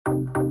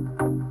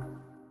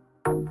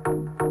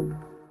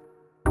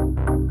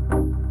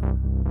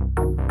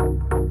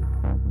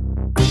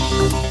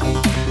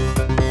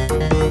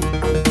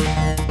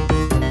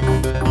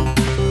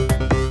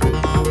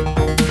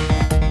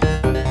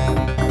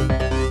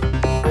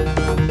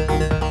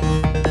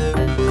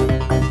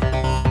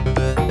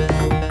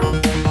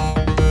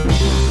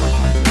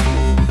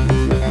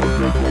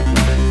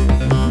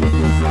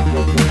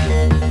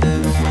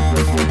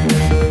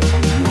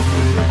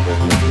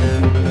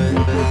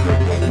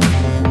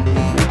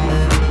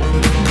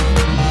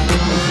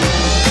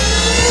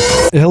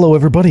Hello,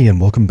 everybody, and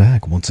welcome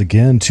back once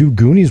again to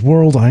Goonies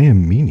World. I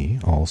am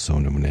Meanie, also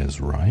known as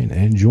Ryan,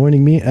 and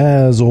joining me,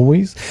 as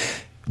always,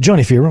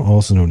 Johnny Fierro,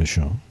 also known as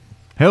Sean.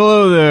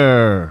 Hello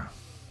there.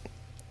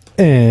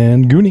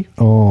 And Goonie,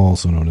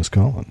 also known as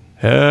Colin.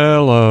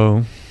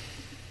 Hello.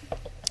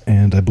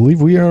 And I believe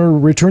we are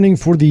returning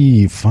for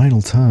the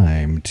final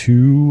time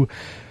to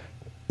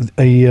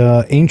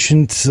a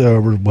ancient,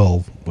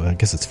 well, I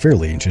guess it's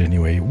fairly ancient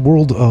anyway,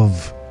 World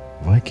of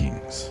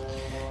Vikings.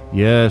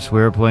 Yes,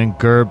 we're playing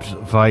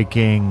GURPS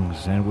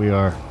Vikings, and we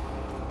are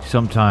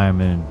sometime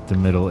in the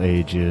Middle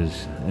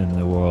Ages in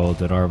the world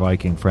that our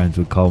Viking friends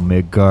would call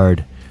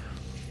Midgard.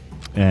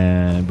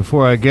 And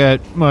before I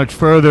get much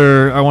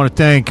further, I want to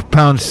thank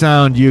Pound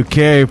Sound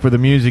UK for the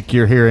music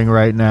you're hearing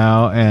right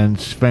now, and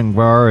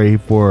Svengvari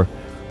for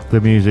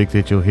the music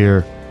that you'll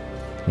hear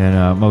in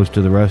most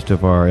of the rest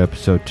of our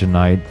episode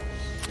tonight.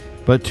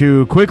 But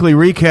to quickly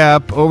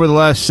recap, over the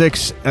last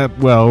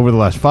over the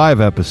last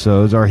 5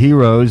 episodes, our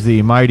heroes,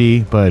 the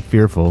mighty but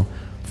fearful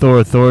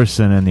Thor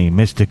Thorson and the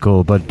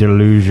mystical but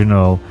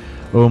delusional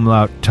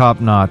Umlaut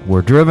Topknot,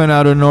 were driven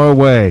out of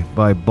Norway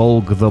by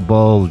Bolg the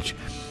Bulge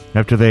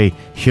after they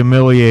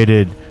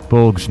humiliated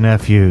Bolg's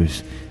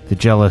nephews, the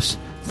jealous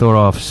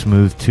Thorolf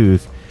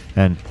Smooth-Tooth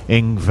and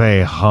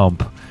Ingve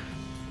Hump,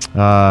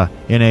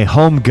 in a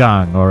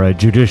holmgang, or a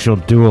judicial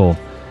duel.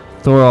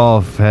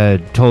 Thorolf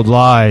had told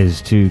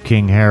lies to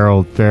King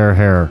Harold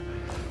Fairhair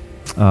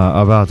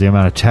about the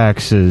amount of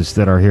taxes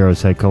that our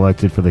heroes had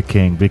collected for the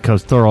king,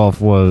 because Thorolf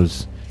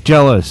was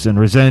jealous and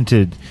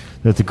resented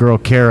that the girl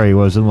Carrie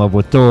was in love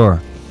with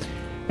Thor.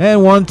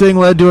 And one thing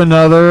led to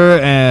another,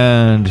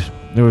 and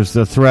there was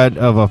the threat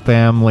of a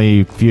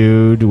family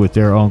feud with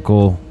their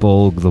uncle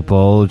Bolg the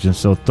Bulge, and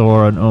so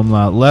Thor and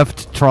Umlaut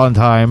left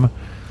Trondheim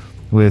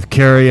with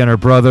Carrie and her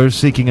brothers,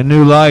 seeking a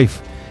new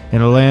life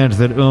in a land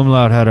that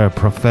Umlaut had a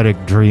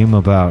prophetic dream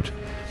about.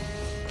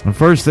 And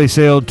first they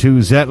sailed to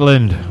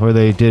Zetland, where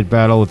they did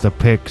battle with the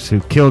Picts, who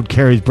killed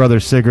Carrie's brother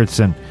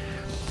Sigurdsson.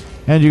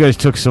 And you guys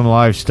took some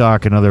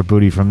livestock and other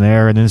booty from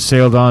there, and then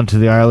sailed on to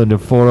the island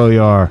of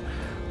Foroyar,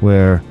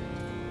 where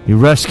you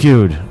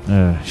rescued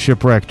a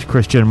shipwrecked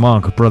Christian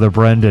monk, Brother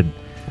Brendan.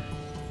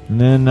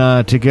 And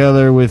then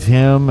together with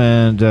him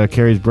and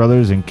Carrie's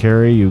brothers and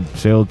Carrie, you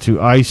sailed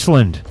to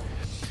Iceland,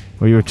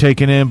 where you were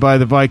taken in by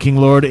the Viking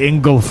lord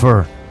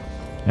Ingolfur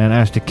and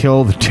asked to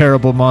kill the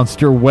terrible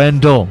monster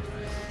Wendell.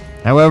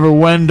 However,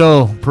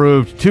 Wendell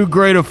proved too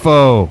great a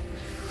foe.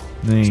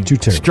 And he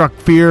struck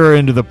fear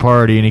into the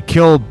party, and he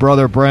killed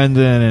Brother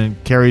Brendan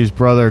and Carrie's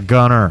brother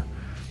Gunnar.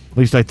 At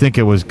least I think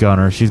it was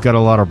Gunnar. She's got a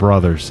lot of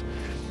brothers.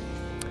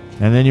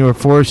 And then you were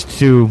forced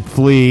to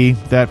flee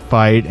that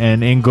fight,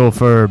 and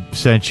Ingolfur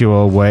sent you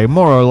away,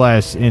 more or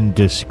less in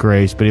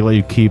disgrace, but he let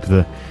you keep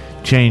the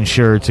chain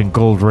shirts and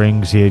gold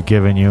rings he had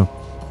given you.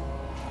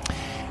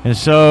 And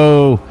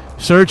so,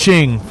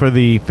 searching for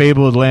the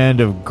fabled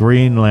land of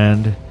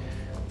Greenland,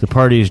 the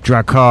party's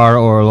Drakkar,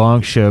 or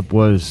longship,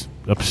 was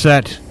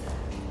upset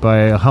by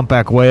a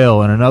humpback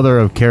whale, and another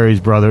of Carrie's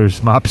brothers,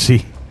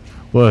 Mopsy,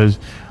 was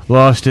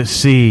lost at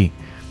sea.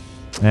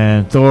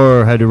 And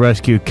Thor had to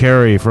rescue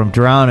Carrie from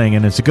drowning,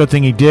 and it's a good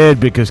thing he did,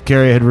 because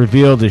Carrie had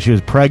revealed that she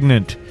was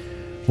pregnant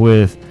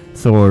with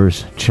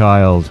Thor's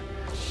child.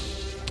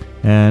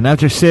 And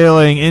after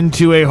sailing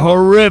into a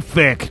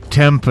horrific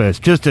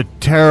tempest, just a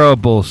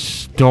terrible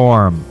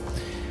storm,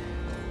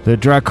 the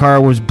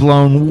Drakkar was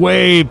blown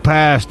way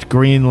past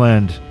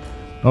Greenland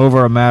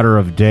over a matter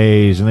of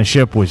days, and the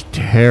ship was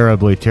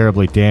terribly,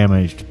 terribly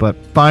damaged. But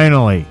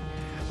finally,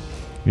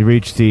 we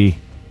reached the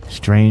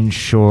strange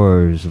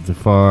shores of the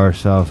far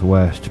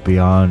southwest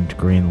beyond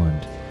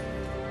Greenland,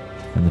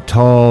 and the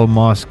tall,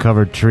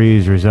 moss-covered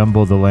trees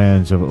resembled the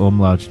lands of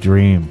Umlaut's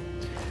dream.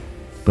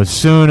 But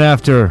soon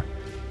after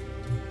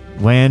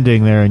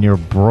landing there in your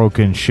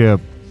broken ship,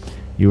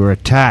 you were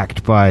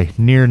attacked by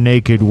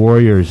near-naked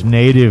warriors,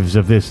 natives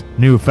of this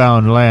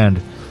newfound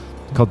land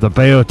called the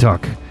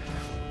Beothuk,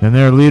 and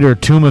their leader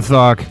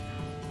Tumathok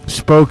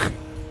spoke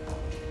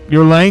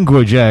your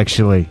language.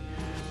 Actually,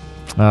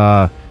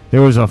 there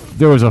was a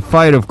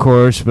fight, of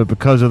course, but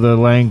because of the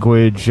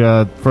language,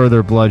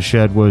 further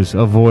bloodshed was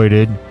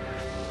avoided.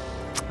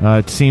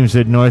 It seems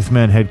that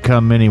Northmen had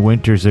come many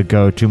winters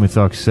ago,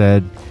 Tumathok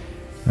said,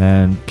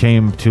 and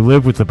came to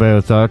live with the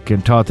Beothuk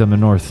and taught them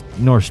the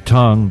Norse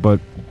tongue, but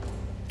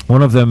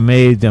one of them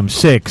made them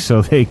sick,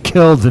 so they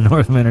killed the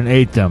Northmen and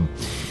ate them.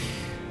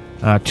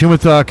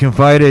 Tumathok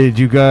invited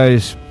you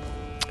guys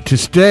to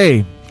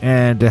stay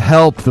and to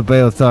help the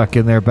Beothuk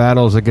in their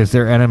battles against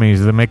their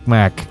enemies, the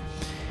Micmac.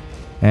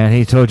 And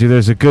he told you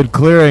there's a good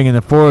clearing in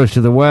the forest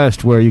to the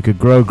west where you could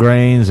grow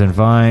grains and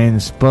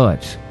vines,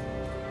 but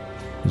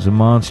there's a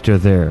monster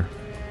there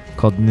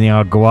called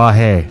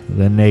Nyagwahe,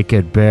 the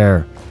naked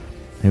bear,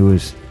 who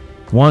was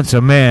once a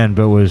man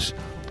but was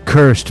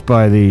cursed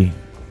by the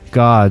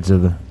gods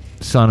of the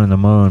sun and the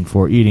moon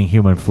for eating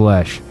human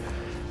flesh.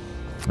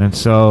 And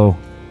so,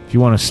 if you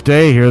want to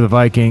stay here, the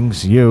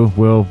Vikings, you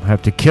will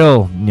have to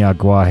kill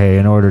Nyagwahe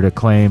in order to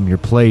claim your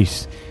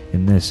place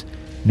in this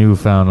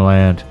newfound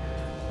land.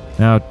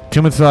 Now,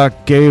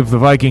 Tumathok gave the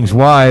Vikings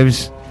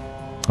wives.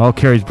 All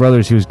Carrie's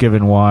brothers, he was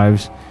given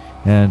wives.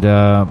 And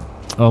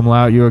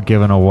Umlaut, you were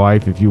given a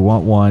wife if you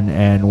want one.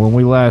 And when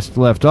we last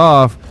left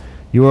off,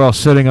 you were all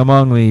sitting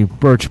among the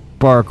birch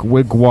bark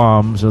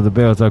wigwams of the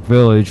Beothuk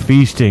village,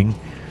 feasting.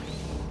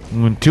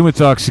 When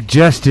Tumathok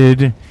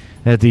suggested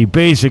that the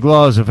basic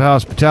laws of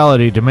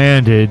hospitality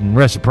demanded, and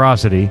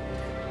reciprocity,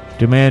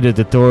 demanded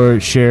that Thor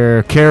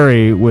share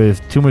Carrie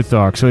with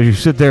Tumathok. So as you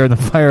sit there in the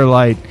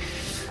firelight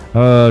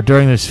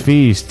during this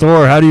feast,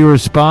 Thor, how do you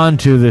respond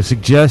to the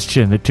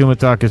suggestion that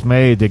Tumathok has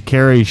made that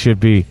Carrie should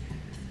be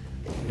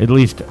at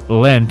least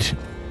lent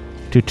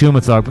to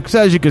Tumathok? Because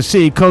as you can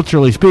see,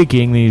 culturally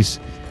speaking, these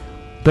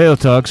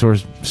Beotuks, or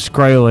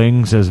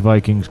Skraelings as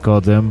Vikings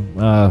called them,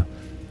 are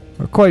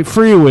quite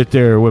free with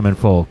their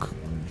womenfolk.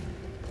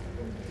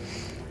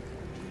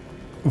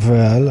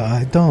 Well,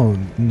 I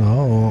don't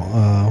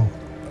know.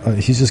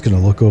 He's just going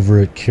to look over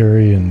at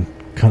Carrie and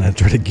kind of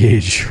try to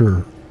gauge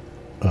her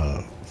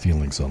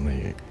feelings on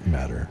the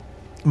matter.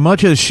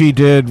 Much as she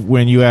did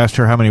when you asked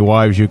her how many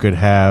wives you could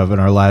have in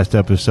our last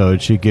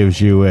episode, she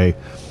gives you a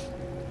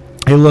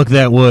look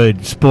that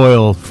would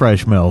spoil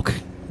fresh milk.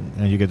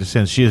 And you get the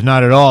sense she is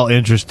not at all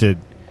interested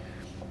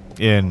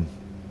in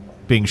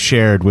being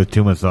shared with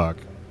Tumathok.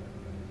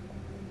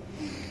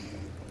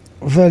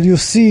 Well, you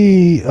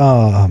see,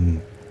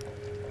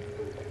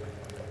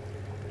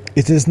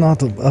 it is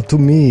not up to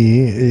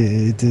me.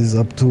 It is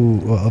up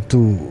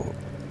to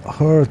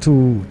her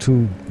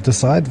to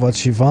decide what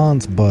she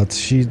wants. But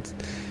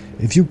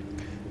if you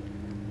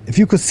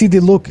could see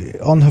the look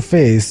on her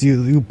face,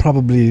 you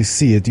probably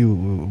see it.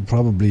 You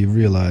probably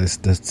realize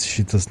that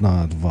she does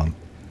not want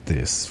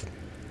this.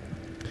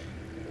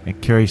 And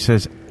Carrie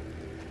says,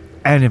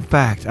 and in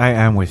fact, I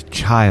am with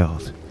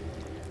child.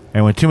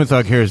 And when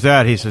Tumathok hears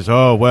that, he says,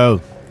 oh,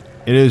 well,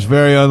 it is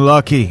very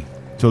unlucky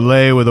to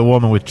lay with a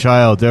woman with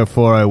child.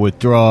 Therefore, I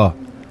withdraw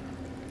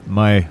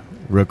my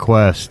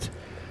request.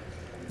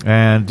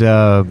 And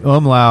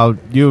Umlaut,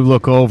 you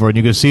look over and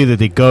you can see that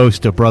the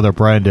ghost of Brother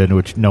Brendan,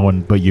 which no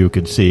one but you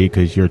can see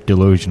because you're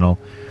delusional,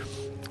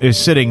 is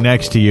sitting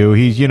next to you.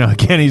 He's,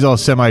 again, he's all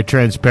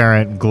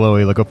semi-transparent and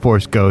glowy like a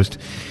force ghost.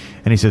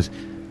 And he says,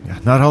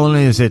 not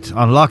only is it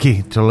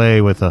unlucky to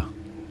lay with a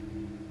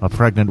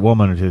pregnant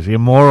woman, it is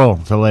immoral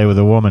to lay with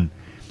a woman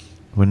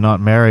when not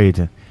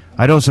married.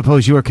 I don't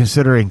suppose you are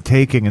considering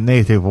taking a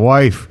native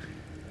wife,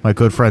 my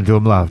good friend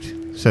Umlaut,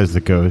 says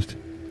the ghost.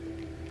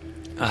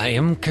 I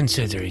am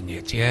considering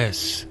it,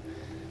 yes.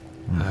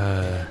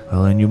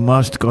 Well, then you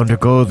must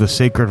undergo the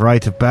sacred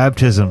rite of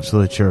baptism so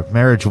that your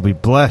marriage will be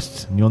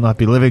blessed and you'll not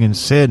be living in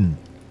sin.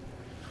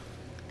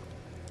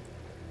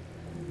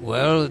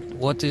 Well,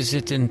 what does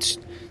it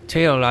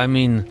entail? I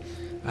mean,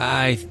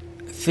 I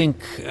think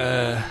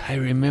I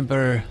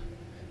remember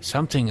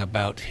something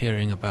about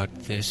hearing about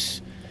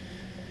this.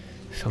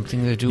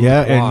 Something to do with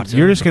water. Yeah, and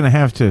you're just going to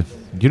have to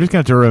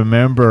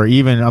remember,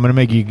 even, I'm going to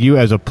make you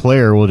as a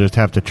player will just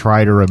have to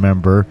try to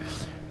remember,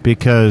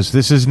 because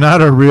this is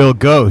not a real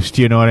ghost,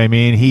 you know what I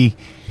mean? He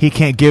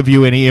can't give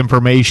you any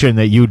information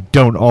that you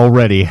don't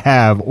already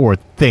have or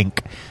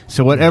think.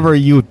 So whatever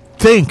you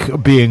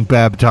think being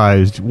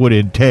baptized would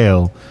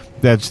entail,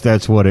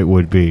 that's what it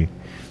would be.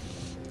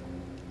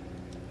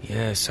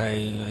 Yes,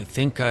 I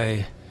think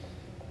I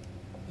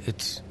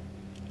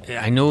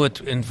know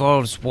it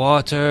involves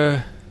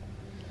water.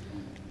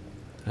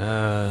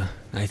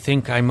 I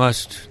think I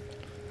must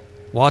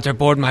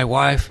waterboard my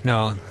wife.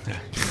 No.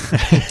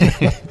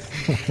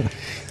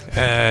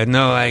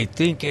 No, I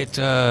think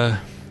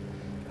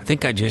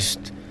I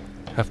just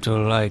have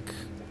to,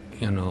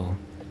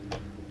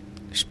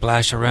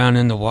 splash around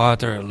in the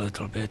water a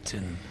little bit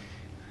and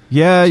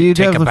you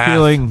take have a the bath.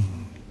 feeling.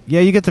 Yeah,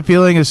 you get the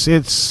feeling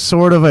it's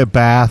sort of a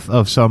bath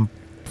of some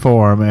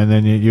form, and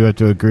then you have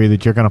to agree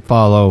that you're going to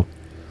follow,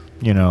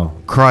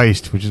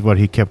 Christ, which is what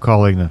he kept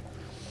calling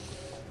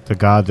the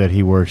God that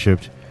he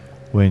worshipped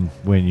when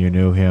you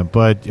knew him.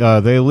 But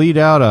they lead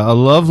out a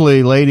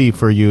lovely lady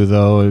for you,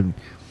 though. And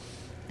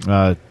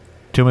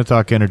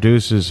Tumathok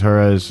introduces her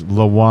as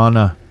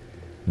Lawana.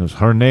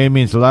 Her name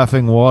means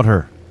laughing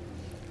water.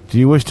 Do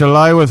you wish to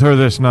lie with her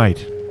this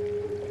night?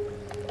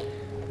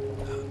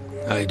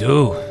 I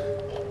do.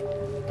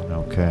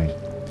 Okay.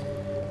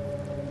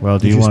 Well,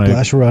 do Did you want to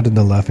splash around in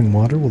the laughing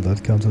water? Will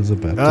that count as a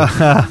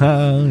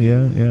baptism?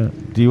 yeah.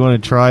 Do you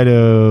want to try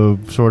to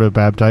sort of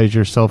baptize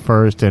yourself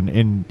first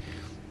and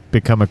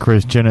become a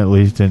Christian, at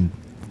least in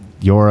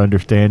your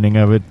understanding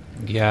of it?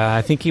 Yeah,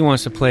 I think he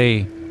wants to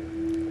play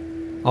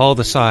all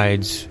the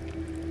sides,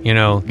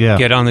 Yeah,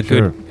 get on the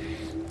sure.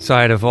 good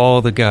side of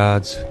all the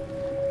gods.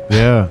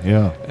 Yeah.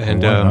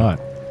 And why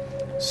not?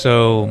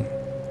 So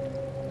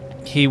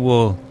he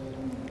will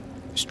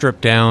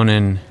strip down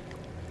and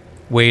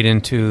wade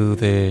into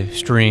the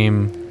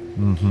stream.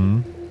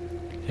 Mm-hmm.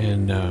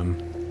 And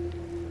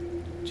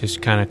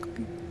just kind of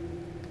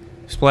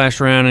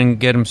splash around and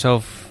get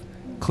himself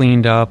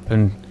cleaned up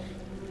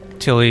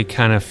until he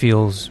kind of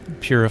feels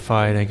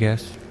purified, I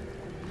guess.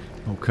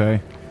 Okay.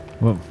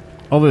 Well,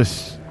 all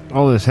this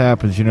all this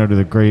happens, to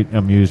the great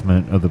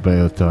amusement of the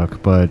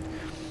Beothuk. But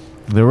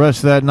the rest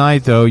of that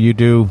night, though, you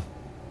do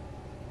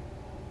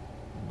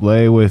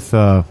lay with...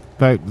 in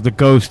fact, the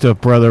ghost of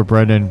Brother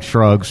Brendan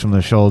shrugs from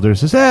the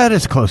shoulders, says,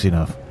 that's close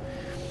enough.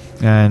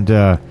 And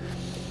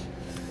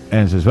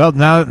says, well,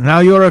 now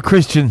you're a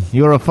Christian.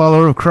 You're a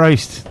follower of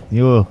Christ.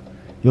 You'll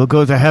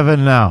go to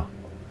heaven now.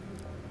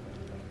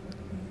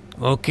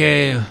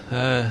 Okay,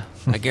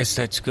 I guess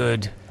that's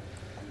good.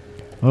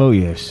 Oh,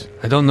 yes.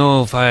 I don't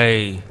know if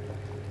I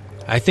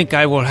think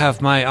I will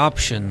have my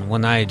option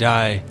when I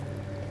die.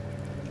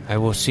 I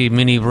will see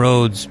many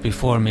roads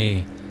before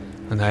me,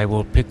 and I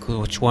will pick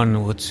which one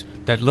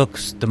that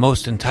looks the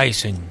most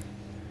enticing.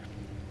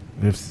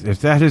 If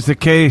that is the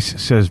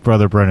case, says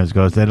Brother Brennan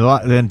Ghost,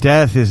 then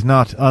death is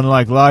not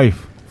unlike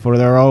life, for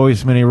there are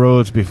always many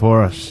roads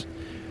before us.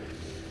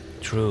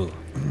 True.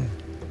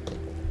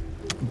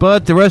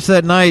 But the rest of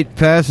that night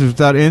passes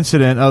without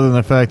incident, other than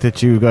the fact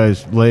that you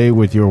guys lay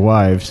with your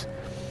wives.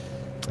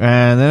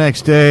 And the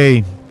next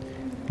day,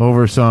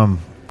 over some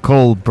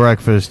cold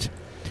breakfast,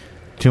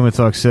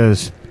 Tumathok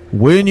says,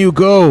 when you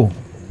go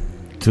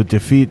to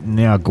defeat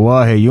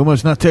Niagwahe, you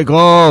must not take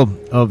all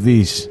of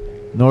these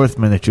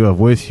Northmen that you have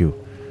with you.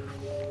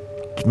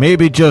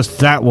 Maybe just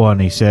that one,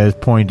 he says,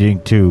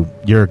 pointing to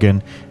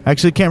Jurgen.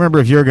 Actually, can't remember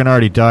if Jurgen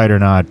already died or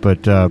not,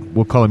 but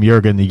we'll call him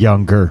Jurgen the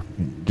Younger,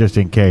 just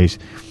in case.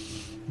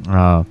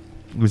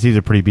 Because he's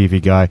a pretty beefy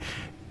guy.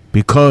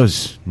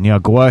 Because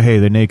Niagwahe,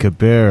 the naked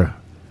bear,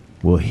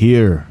 will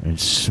hear and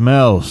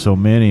smell so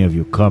many of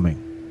you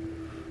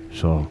coming.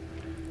 So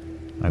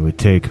I would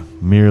take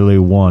merely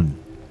one.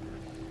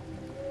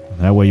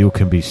 That way you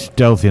can be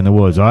stealthy in the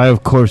woods. I,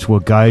 of course,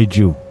 will guide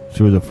you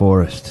through the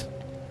forest.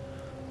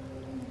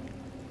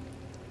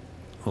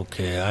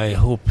 Okay, I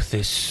hope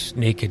this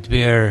naked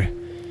bear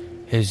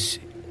has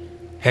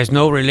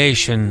no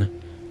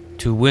relation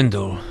to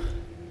Wendell.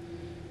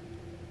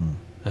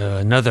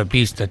 Another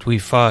beast that we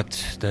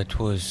fought that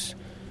was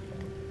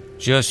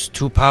just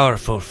too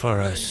powerful for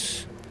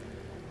us.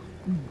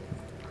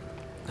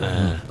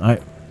 I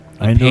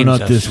know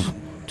not this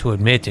to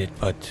admit it,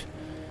 but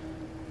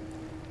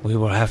we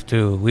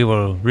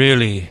will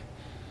really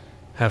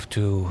have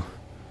to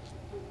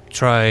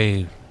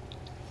try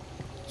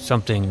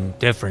something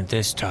different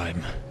this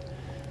time.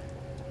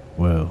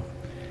 Well,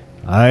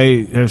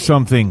 I have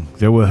something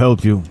that will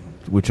help you,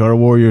 which our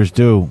warriors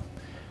do.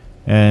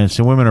 And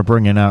some women are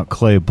bringing out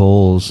clay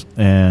bowls,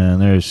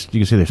 and you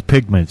can see there's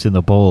pigments in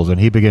the bowls, and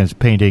he begins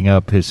painting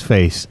up his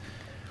face.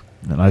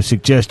 And I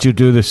suggest you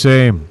do the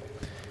same.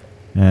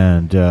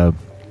 And,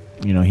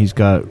 he's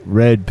got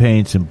red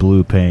paints and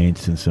blue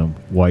paints and some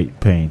white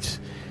paints.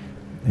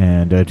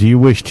 And do you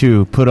wish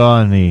to put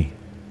on the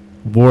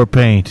war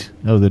paint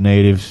of the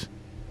natives?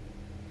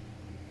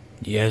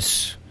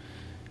 Yes,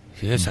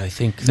 I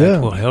think that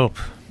will help.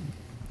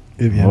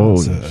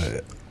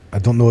 I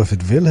don't know if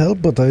it will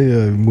help, but I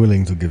am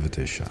willing to give it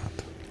a shot.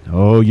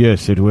 Oh,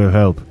 yes, it will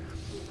help.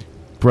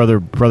 Brother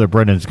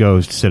Brendan's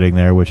ghost sitting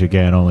there, which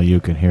again only you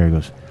can hear,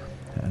 goes,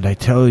 and I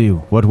tell you,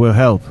 what will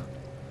help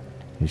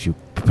is you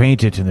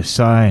paint it in the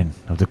sign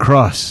of the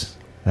cross.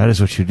 That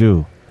is what you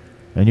do.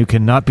 And you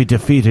cannot be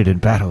defeated in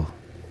battle.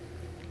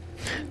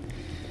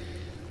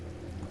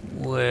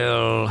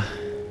 Well,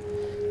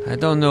 I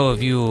don't know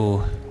if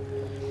you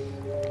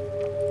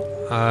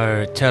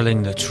are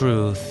telling the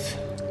truth,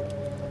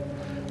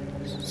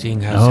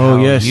 seeing as how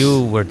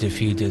you were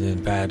defeated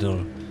in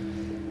battle.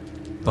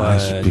 But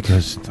that's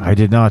because I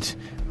did not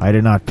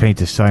paint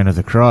the sign of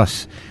the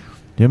cross.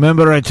 Do you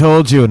remember I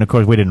told you, and of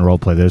course we didn't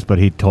roleplay this, but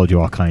he told you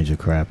all kinds of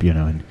crap,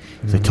 and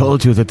I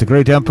told you that the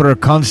great Emperor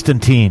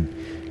Constantine,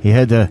 he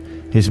had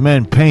his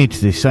men paint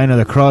the sign of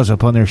the cross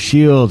upon their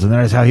shields, and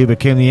that is how he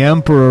became the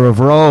Emperor of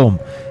Rome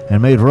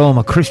and made Rome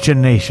a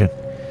Christian nation.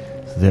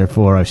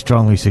 Therefore, I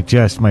strongly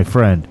suggest, my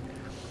friend,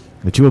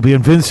 that you will be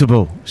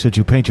invincible should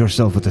you paint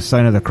yourself with the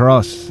sign of the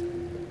cross.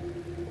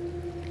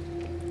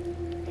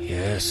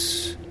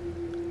 Yes.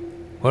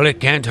 Well, it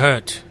can't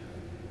hurt.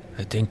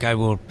 I think I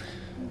will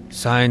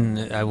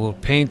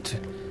paint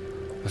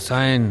a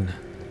sign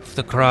of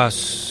the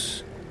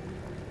cross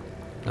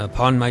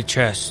upon my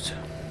chest.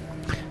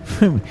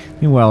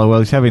 Meanwhile, while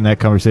he's having that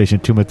conversation,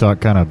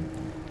 Tumathok kind of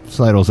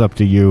sidles up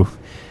to you,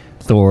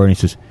 Thor, and he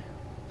says,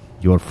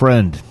 your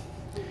friend,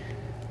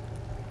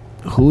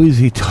 who is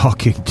he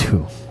talking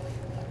to?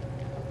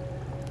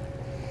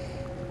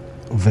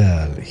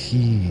 Well,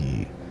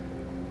 he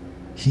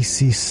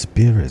sees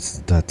spirits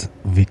that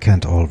we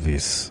can't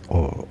always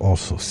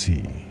also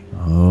see.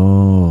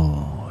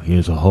 Oh, he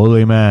is a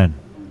holy man.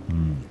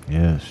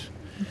 Yes.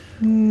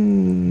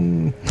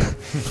 In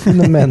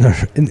a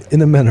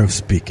manner of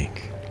speaking.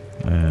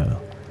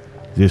 Well,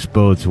 this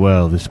bodes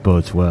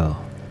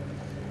well.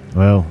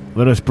 Well,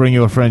 let us bring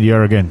your friend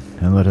Jurgen,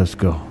 and let us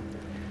go.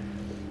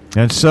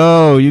 And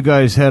so you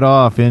guys head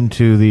off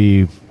into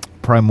the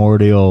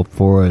primordial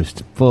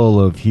forest, full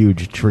of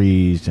huge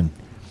trees and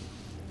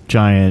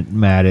giant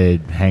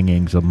matted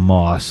hangings of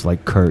moss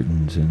like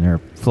curtains, and there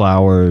are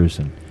flowers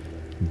and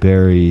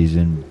berries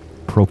and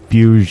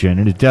profusion.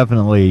 It is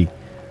definitely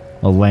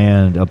a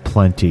land of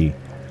plenty.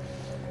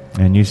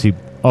 And you see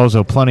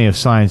also plenty of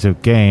signs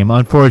of game.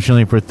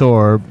 Unfortunately for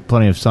Thor,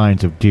 plenty of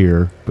signs of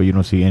deer, but you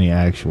don't see any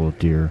actual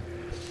deer.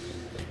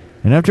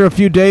 And after a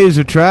few days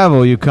of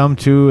travel, you come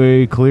to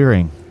a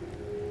clearing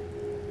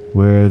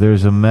where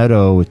there's a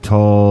meadow with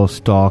tall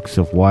stalks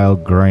of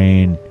wild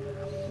grain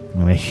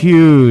and a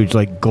huge,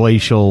 like,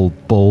 glacial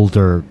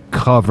boulder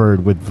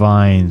covered with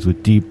vines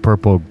with deep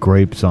purple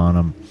grapes on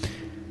them.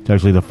 It's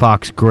actually the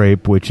fox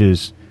grape, which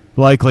is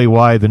likely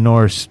why the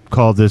Norse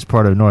called this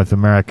part of North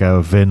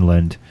America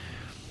Vinland.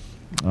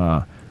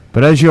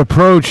 But as you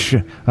approach,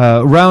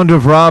 a round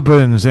of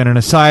robins and an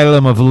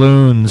asylum of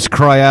loons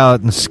cry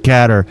out and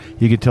scatter.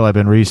 You can tell I've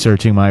been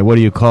researching my, what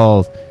do you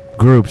call,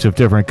 groups of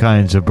different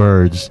kinds of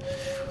birds.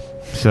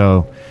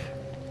 So,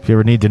 if you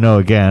ever need to know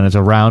again, it's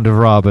a round of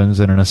robins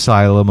and an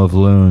asylum of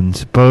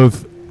loons.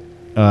 Both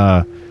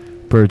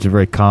birds are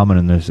very common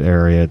in this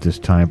area at this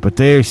time, but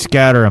they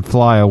scatter and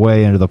fly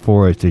away into the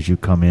forest as you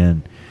come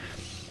in.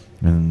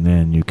 And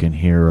then you can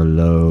hear a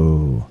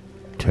low,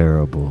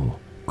 terrible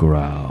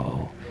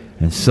growl.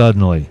 And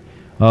suddenly,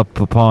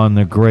 up upon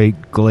the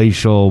great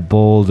glacial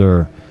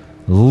boulder,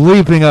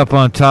 leaping up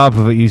on top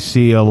of it, you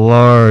see a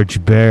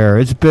large bear.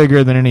 It's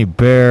bigger than any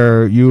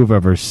bear you've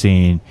ever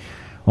seen.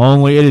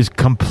 Only it is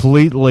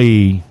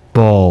completely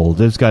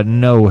bald. It's got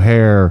no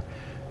hair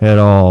at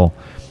all,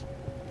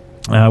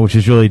 which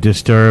is really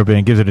disturbing.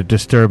 It gives it a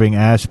disturbing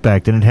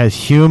aspect. And it has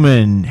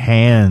human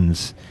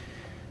hands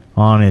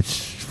on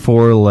its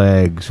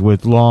forelegs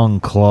with long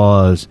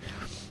claws.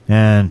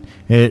 And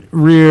it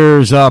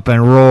rears up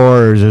and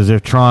roars as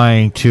if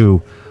trying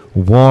to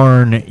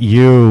warn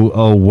you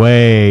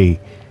away.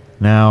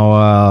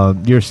 Now,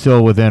 you're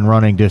still within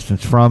running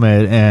distance from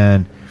it,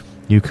 and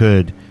you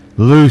could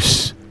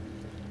loose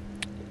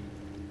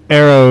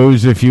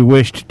arrows if you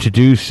wished to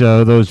do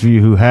so. Those of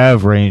you who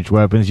have ranged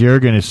weapons,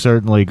 Jurgen is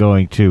certainly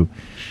going to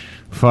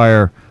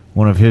fire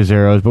one of his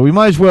arrows, but we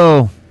might as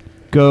well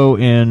go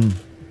in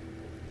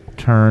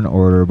turn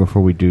order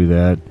before we do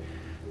that.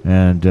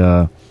 And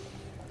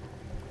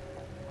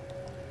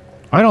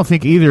I don't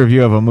think either of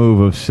you have a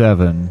move of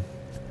 7.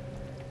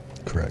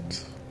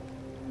 Correct.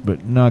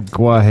 But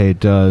Nagwahe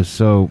does,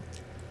 so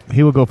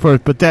he will go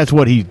first. But that's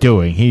what he's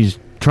doing. He's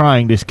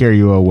trying to scare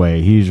you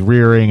away. He's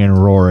rearing and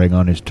roaring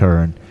on his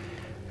turn.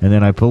 And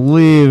then I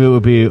believe it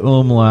would be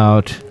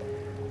Umlaut,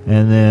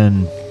 and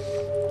then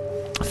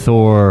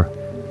Thor,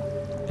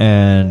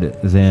 and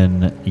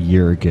then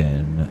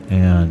Jurgen.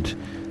 And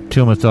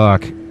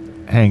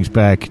Tumathok hangs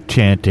back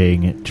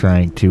chanting,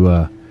 trying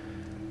to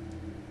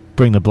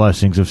bring the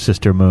blessings of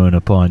Sister Moon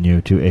upon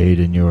you to aid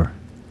in your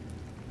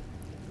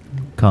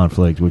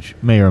conflict, which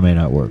may or may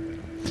not work.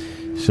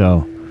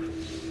 So,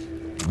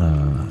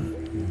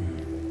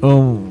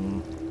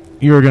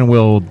 Jurgen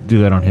will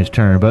do that on his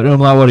turn. But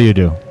Umlaut, what do you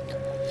do?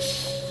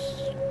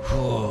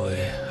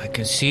 I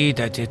can see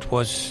that it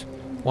was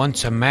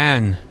once a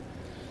man,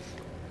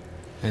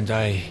 and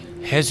I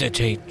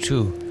hesitate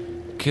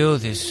to kill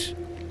this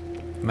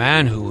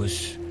man who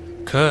was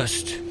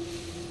cursed.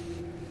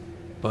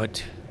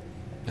 But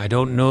I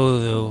don't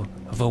know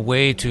of a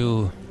way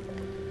to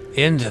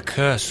end the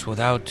curse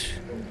without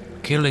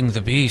killing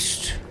the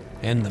beast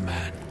and the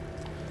man.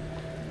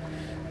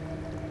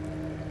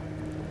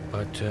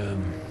 But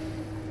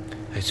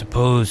I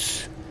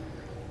suppose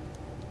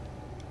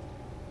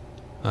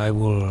I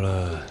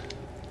will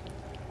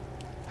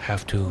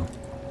have to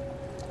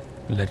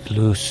let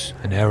loose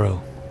an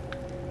arrow.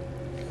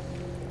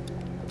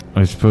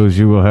 I suppose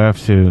you will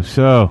have to.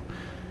 So,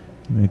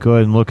 let me go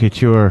ahead and look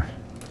at your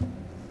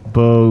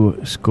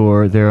bow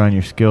score there on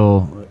your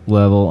skill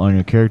level on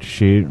your character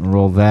sheet and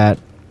roll that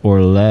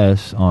or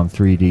less on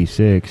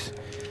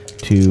 3d6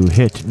 to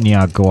hit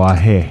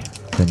Nagwahe,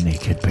 the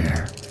naked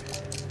bear.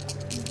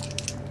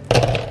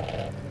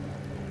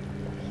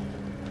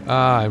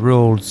 I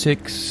rolled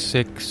 6,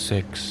 6,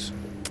 6.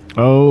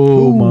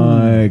 Oh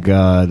my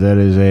god, that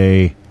is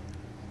a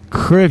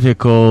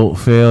critical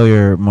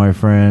failure, my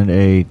friend.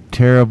 A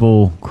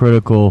terrible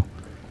critical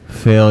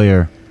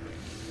failure.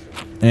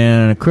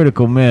 And a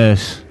critical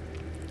miss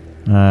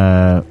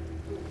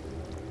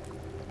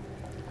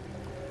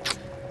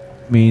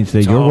means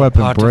that your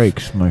weapon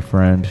breaks, my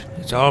friend.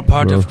 It's all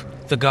part of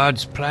the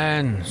god's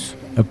plans.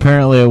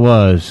 Apparently it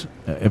was.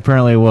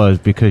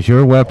 Because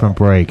your weapon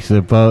breaks.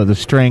 The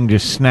string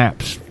just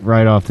snaps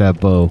right off that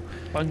bow.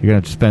 You're going to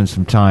have to spend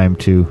some time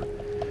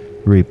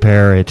to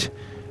repair it.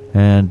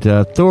 And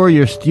Thor,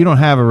 you don't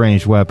have a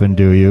ranged weapon,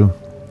 do you?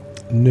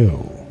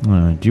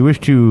 No. Do you wish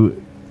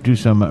to do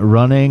some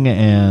running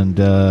and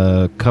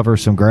cover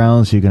some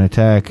ground so you can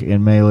attack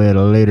in melee at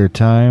a later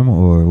time,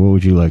 or what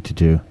would you like to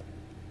do?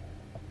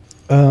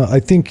 I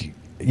think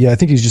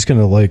he's just going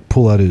to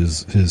pull out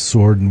his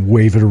sword and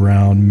wave it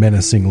around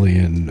menacingly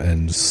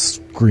and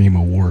scream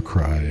a war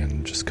cry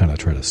and just kind of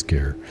try to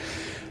scare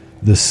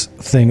this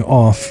thing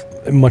off,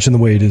 much in the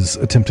way it is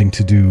attempting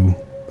to do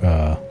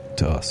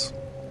to us.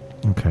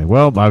 Okay,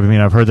 well, I mean,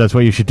 I've heard that's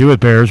what you should do with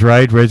bears,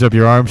 right? Raise up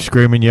your arms,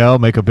 scream and yell,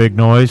 make a big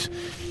noise.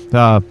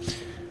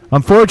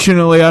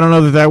 Unfortunately, I don't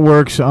know that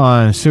works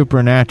on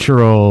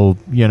supernatural,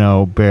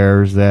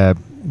 bears that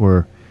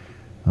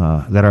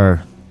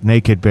are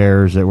naked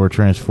bears that were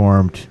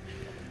transformed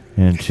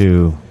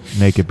into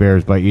naked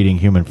bears by eating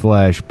human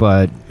flesh,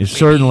 but it's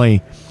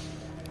certainly,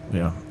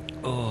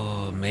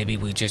 Oh, maybe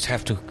we just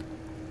have to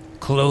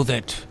clothe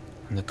it,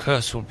 and the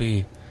curse will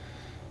be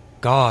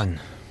gone.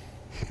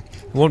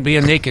 It won't be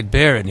a naked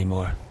bear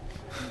anymore.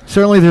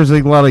 Certainly there's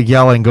a lot of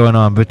yelling going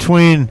on.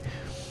 Between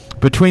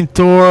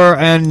Thor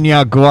and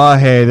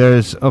Nyaguahe,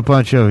 there's a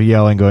bunch of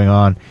yelling going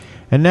on.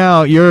 And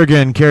now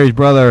Jurgen, Carrie's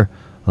brother,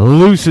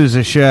 looses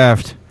a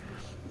shaft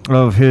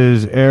of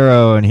his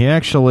arrow, and he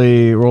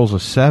actually rolls a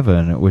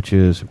 7, which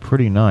is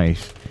pretty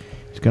nice.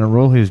 He's going to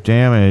roll his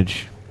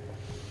damage,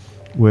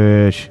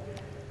 which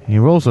he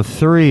rolls a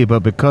 3,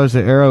 but because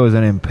the arrow is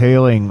an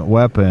impaling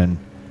weapon,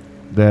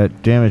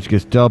 that damage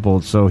gets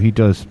doubled, so he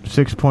does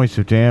 6 points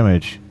of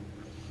damage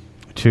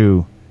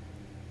to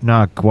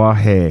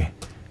Nyaguahe,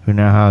 who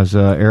now has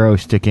an arrow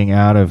sticking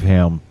out of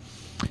him.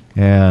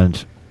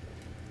 And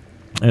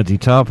at the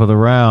top of the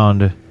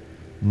round,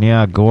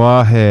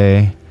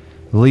 Nyaguahe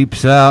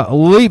leaps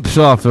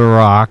off the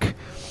rock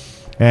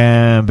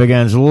and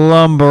begins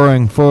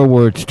lumbering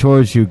forwards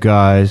towards you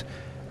guys.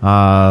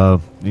 You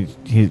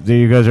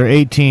guys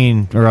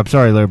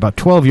are they're about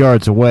 12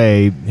 yards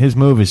away. His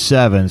move is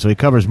 7, so he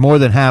covers more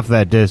than half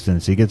that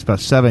distance. He gets about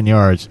 7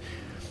 yards.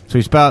 So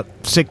he's about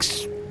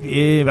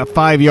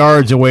 5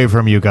 yards away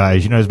from you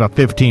guys. He's about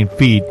 15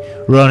 feet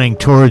running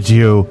towards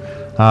you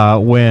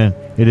when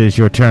it is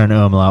your turn,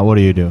 Umlaut. What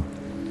do you do?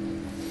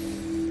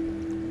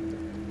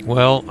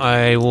 Well,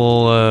 I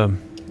will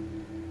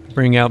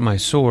bring out my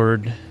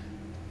sword.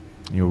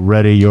 You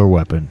ready your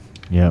weapon.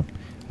 Yep.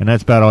 And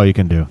that's about all you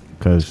can do,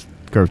 because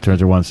curve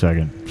turns are 1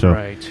 second. So,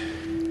 right.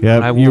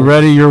 Yep, you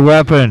ready your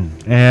weapon,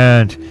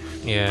 and...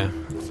 Yeah.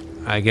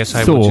 I guess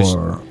I Thor. will just...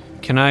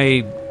 Can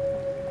I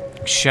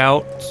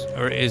shout,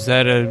 or is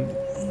that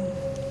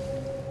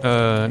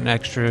an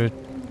extra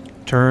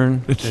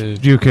turn?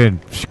 You can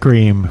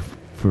scream.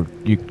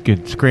 You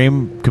can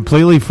scream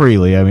completely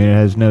freely. I mean, it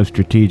has no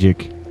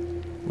strategic...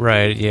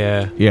 Right,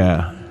 yeah.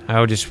 Yeah. I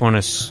would just want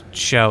to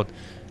shout,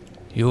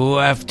 "You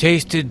have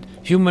tasted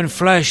human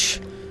flesh,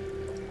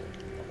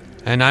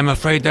 and I'm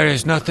afraid there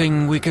is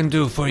nothing we can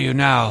do for you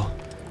now,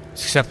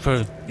 except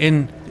for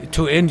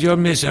to end your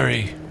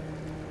misery."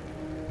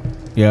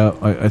 Yeah,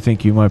 I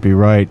think you might be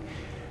right.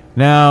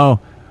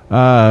 Now,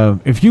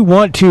 if you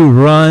want to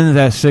run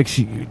that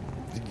 6...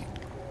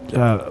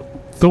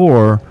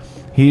 Thor,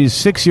 he's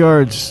 6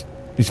 yards...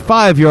 He's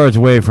 5 yards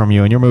away from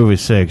you, and your move is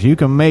 6. You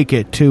can make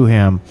it to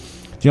him.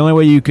 The only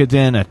way you could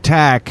then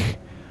attack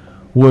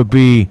would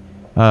be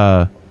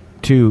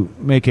to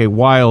make a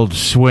wild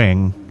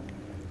swing,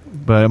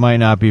 but it might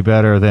not be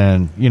better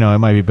than, it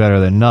might be better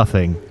than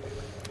nothing.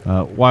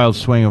 Wild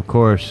swing, of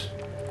course,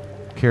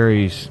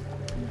 carries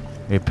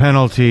a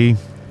penalty,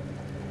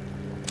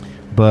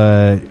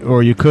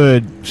 or you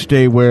could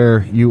stay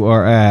where you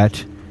are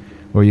at,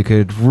 or you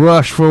could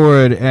rush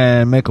forward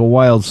and make a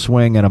wild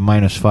swing at a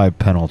 -5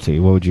 penalty.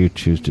 What would you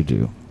choose to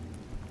do?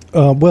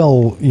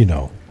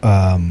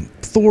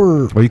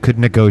 Thor... Or you could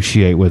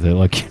negotiate with it, I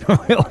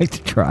like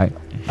to try.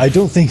 I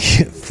don't think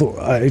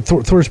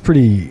Thor's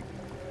pretty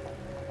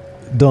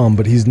dumb,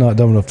 but he's not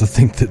dumb enough to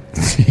think that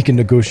he can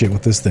negotiate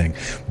with this thing.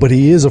 But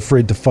he is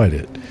afraid to fight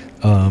it,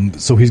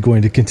 so he's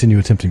going to continue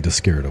attempting to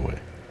scare it away.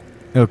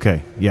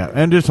 Okay, yeah,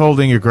 and just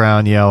holding your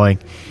ground, yelling,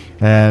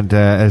 and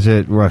as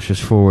it rushes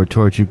forward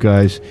towards you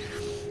guys.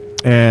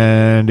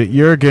 And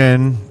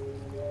Jurgen...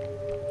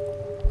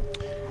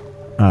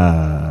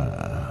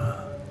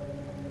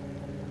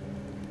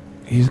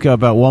 he's got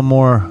about one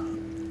more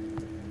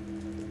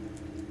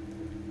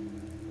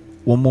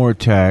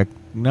attack.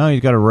 Now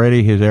he's got to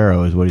ready his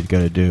arrow is what he's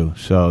got to do.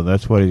 So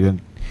that's what he's going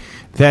to...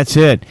 That's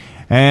it.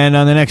 And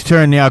on the next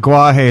turn,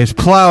 Nyaguahe is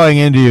plowing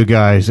into you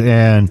guys,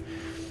 and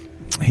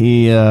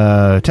he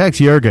attacks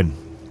Jurgen,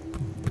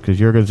 because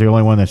Jurgen's the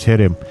only one that's hit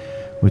him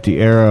with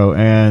the arrow.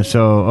 And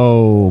so,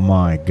 oh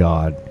my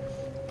god,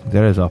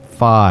 that is a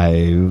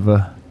 5.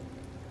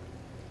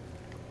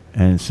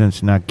 And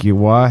since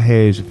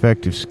Nyaguahe's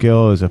effective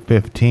skill is a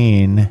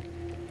 15,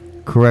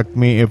 correct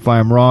me if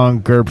I'm wrong,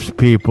 GURPS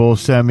people,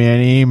 send me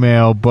an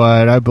email,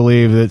 but I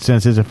believe that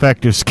since his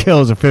effective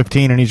skill is a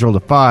 15 and he's rolled a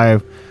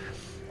 5,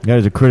 that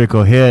is a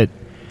critical hit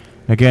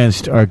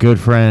against our good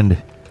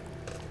friend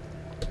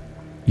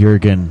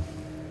Jurgen.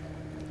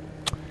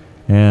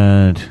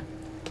 And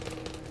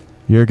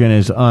Jurgen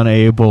is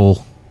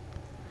unable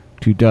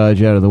to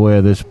dodge out of the way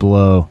of this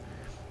blow.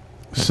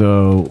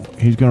 So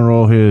he's going to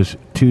roll his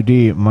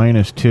 2d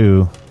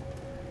 -2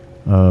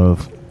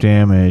 of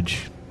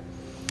damage,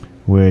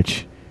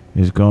 which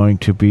is going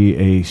to be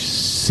a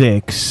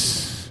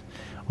 6.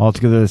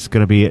 Altogether, it's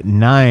going to be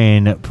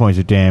 9 points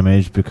of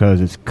damage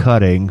because it's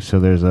cutting, so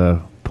there's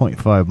a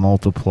 0.5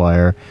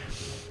 multiplier.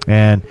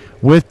 And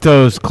with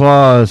those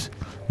claws,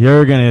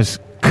 Jurgen is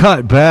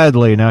cut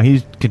badly. Now,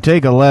 he can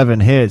take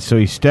 11 hits, so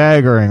he's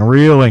staggering,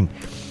 reeling.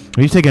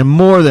 He's taking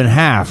more than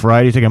half,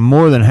 right? He's taking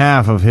more than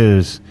half of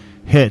his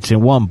hits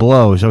in one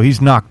blow, so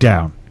he's knocked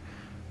down,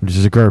 which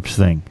is a GURPS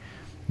thing,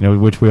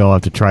 which we all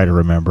have to try to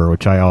remember,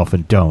 which I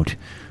often don't.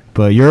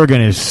 But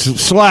Jurgen is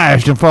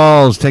slashed and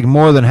falls, taking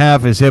more than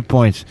half his hit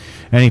points,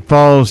 and he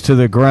falls to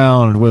the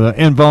ground with an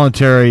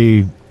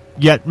involuntary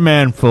yet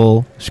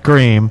manful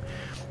scream.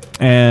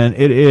 And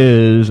it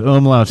is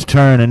Umlaut's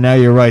turn, and now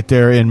you're right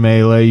there in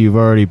melee. You've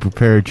already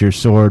prepared your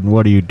sword, and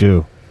what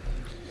do?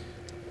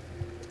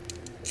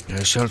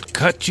 I shall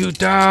cut you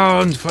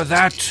down for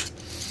that.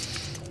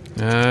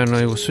 And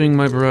I will swing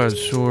my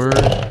broadsword.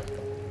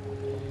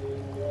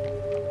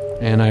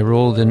 And I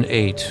rolled an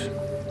 8.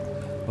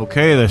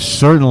 Okay, this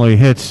certainly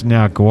hits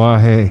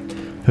Nyaguahe,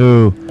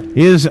 who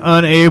is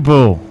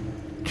unable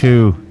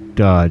to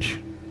dodge.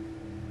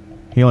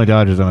 He only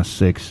dodges on a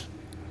 6.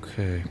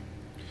 Okay.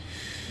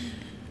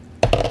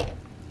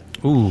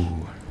 Ooh.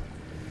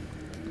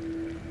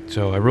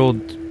 So I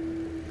rolled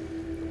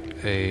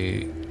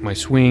my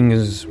swing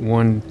is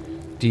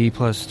 1d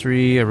plus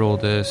 3. I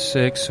rolled a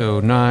 6,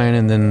 so 9,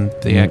 and then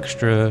the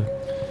extra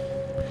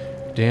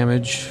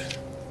damage.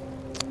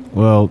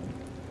 Well,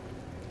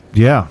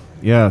 yeah,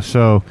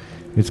 so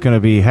it's going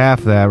to be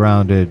half that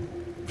rounded.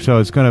 So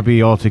it's going to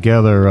be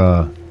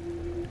altogether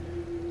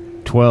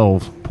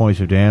 12 points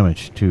of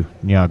damage to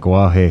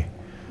Nyaguahe,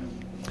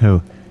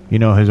 who,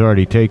 has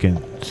already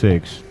taken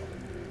 6.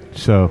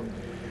 So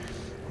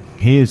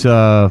he's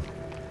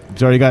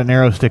already got an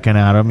arrow sticking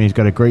out of him. He's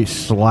got a great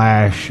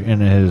slash in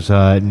his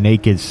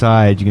naked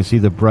side. You can see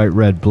the bright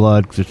red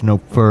blood because there's no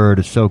fur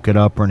to soak it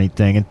up or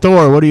anything. And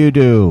Thor, what do you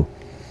do?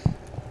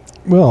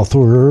 Well,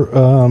 Thor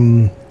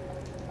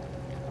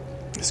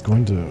is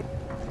going to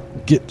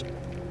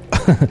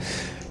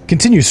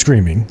continue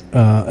screaming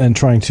and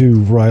trying to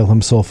rile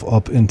himself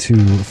up into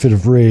a fit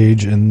of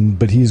rage,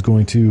 but he's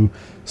going to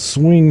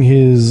swing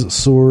his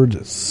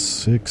sword.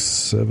 6,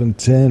 7,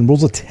 10.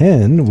 Rolls a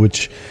 10,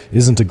 which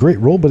isn't a great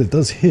roll, but it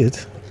does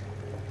hit.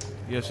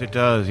 Yes, it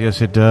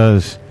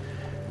does.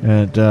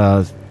 And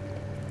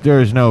there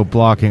is no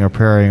blocking or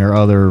parrying or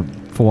other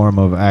form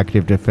of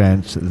active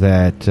defense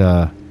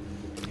that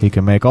he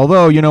can make.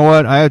 Although, you know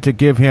what? I have to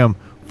give him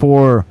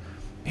 4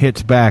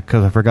 hits back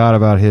because I forgot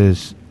about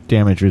his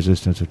damage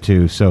resistance of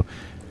 2. So,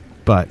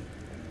 but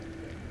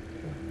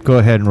go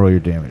ahead and roll your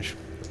damage.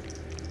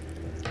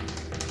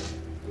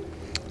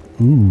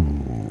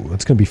 Ooh,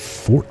 that's going to be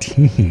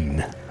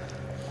 14.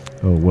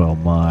 Oh, well,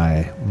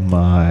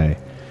 my.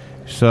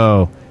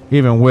 So,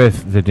 even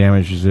with the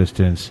damage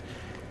resistance,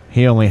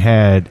 he only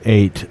had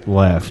 8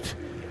 left.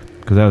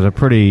 Because that was a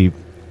pretty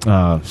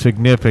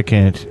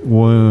significant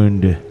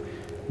wound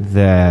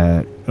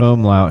that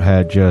Umlaut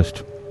had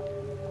just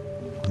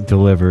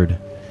delivered.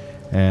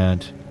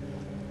 And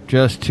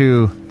just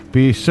to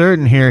be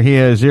certain here, he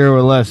has 0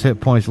 or less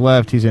hit points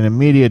left. He's in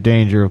immediate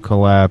danger of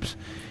collapse.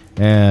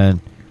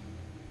 And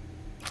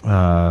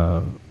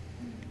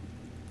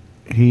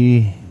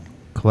he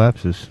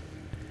collapses.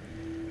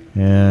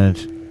 And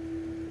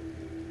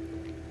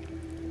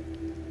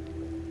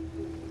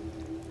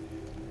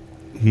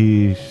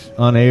he's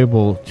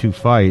unable to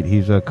fight.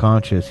 He's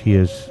unconscious. He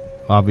is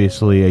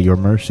obviously at your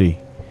mercy.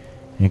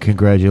 And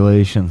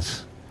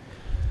congratulations.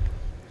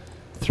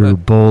 Through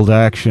bold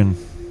action,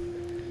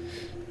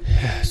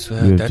 yes, you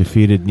have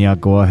defeated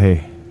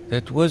Nyaguahe.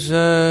 That was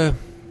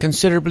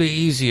considerably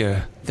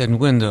easier than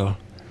Wendell.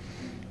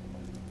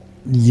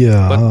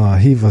 Yeah,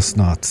 he was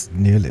not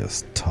nearly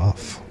as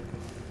tough.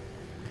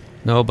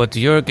 No, but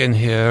Jurgen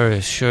here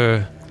is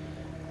sure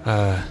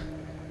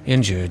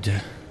injured.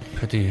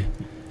 Pretty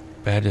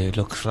bad, it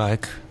looks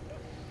like.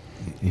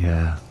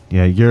 Yeah,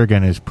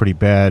 Jurgen is pretty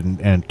bad,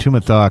 and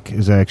Tumathok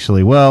is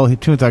actually... Well,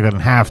 Tumathok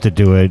doesn't have to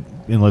do it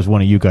unless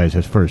one of you guys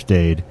has first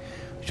aid.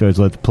 So always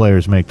let the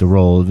players make the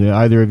roll. Do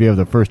either of you have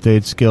the first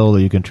aid skill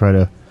that you can try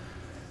to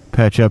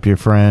patch up your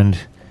friend?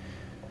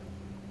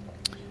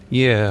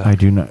 Yeah. I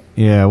do not.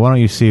 Yeah, why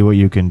don't you see what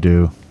you can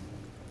do?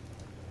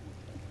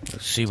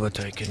 Let's see what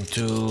I can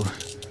do.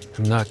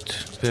 I'm not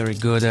very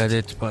good at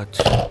it,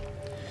 but...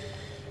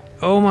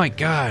 Oh my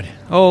god.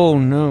 Oh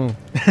no.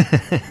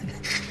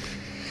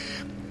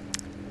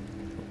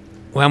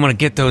 Well, I'm gonna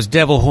get those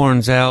devil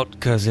horns out,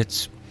 because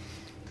it's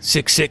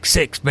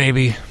 666,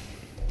 baby.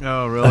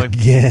 Oh, really?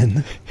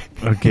 Again.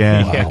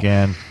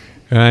 Again.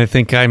 I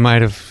think I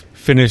might have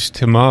finished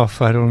him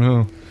off. I don't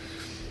know.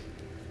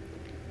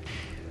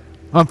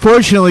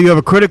 Unfortunately, you have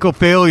a critical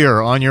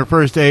failure on your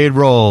first aid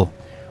roll,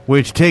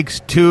 which takes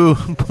 2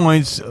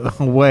 points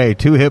away,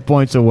 2 hit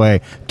points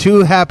away.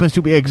 2 happens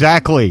to be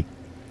exactly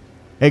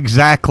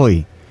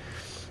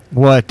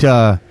what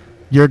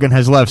Jurgen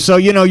has left. So,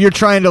 you're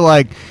trying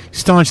to,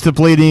 staunch the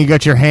bleeding. You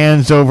got your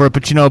hands over it,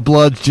 but,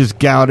 blood's just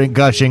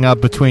gushing up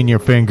between your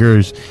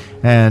fingers.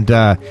 And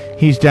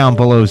he's down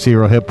below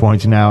 0 hit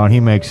points now, and he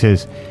makes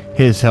his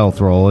health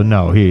roll. And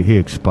no, he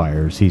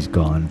expires. He's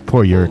gone.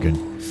 Poor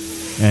Jurgen.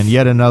 And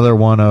yet another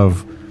one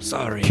of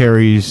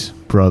Carrie's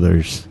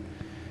brothers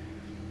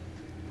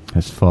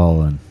has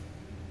fallen.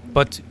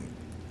 But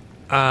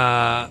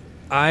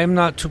I'm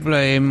not to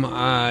blame.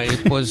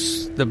 It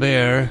was the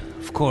bear,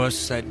 of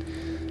course, that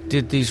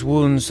did these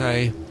wounds.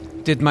 I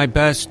did my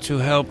best to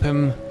help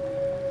him.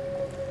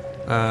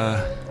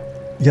 Yeah,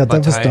 there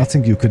But was I-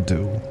 nothing you could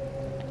do.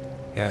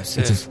 Yes,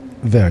 It's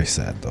very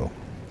sad, though.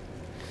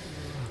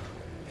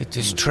 it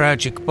is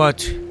tragic,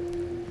 but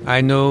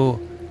I know,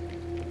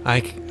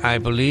 I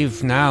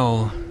believe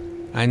now,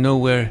 I know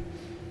where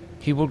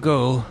he will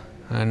go,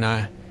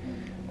 and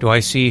do I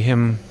see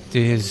him? I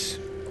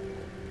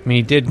mean,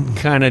 he did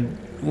kind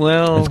of,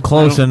 well... It's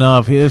close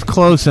enough. It's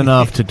close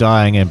enough to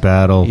dying in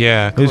battle.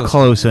 Yeah, It's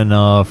close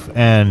enough,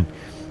 and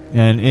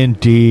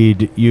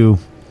indeed, you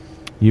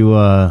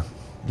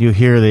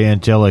hear the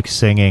angelic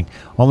singing.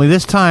 Only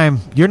this time,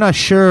 you're not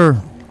sure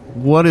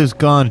what has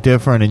gone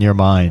different in your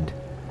mind.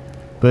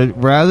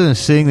 But rather than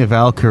seeing the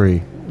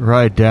Valkyrie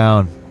ride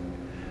down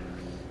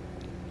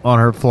on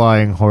her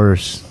flying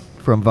horse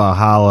from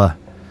Valhalla,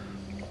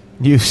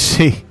 you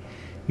see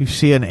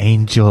an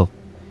angel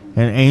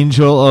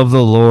of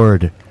the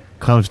Lord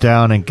comes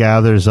down and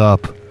gathers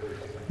up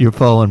your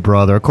fallen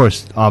brother. Of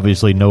course,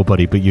 obviously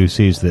nobody but you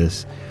sees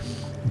this.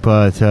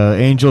 But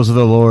angels of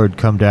the Lord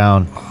come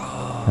down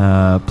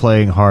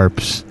playing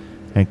harps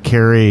and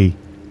carry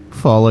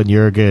fallen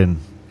Jurgen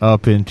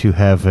up into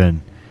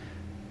heaven.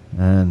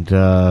 And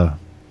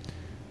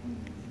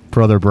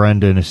Brother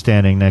Brendan is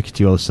standing next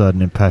to you all of a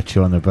sudden and pats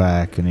you on the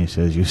back. And he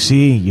says, You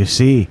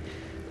see,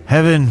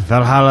 heaven,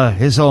 Valhalla,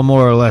 is all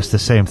more or less the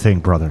same thing,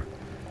 brother.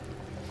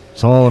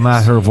 It's all a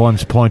matter of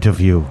one's point of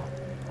view.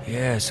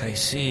 Yes, I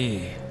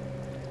see.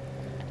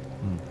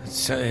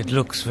 It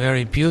looks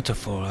very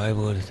beautiful. I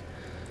would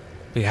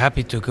be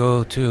happy to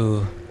go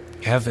to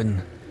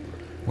heaven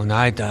when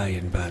I die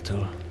in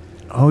battle.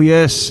 Oh,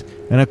 yes.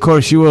 And of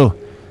course you'll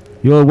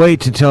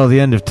wait until the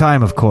end of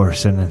time, of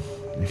course. And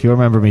if you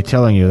remember me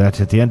telling you that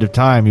at the end of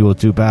time you will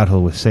do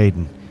battle with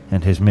Satan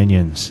and his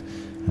minions.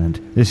 And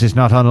this is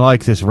not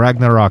unlike this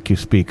Ragnarok you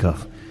speak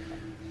of.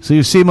 So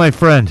you see, my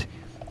friend,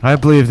 I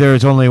believe there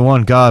is only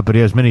one God, but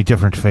he has many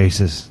different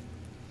faces.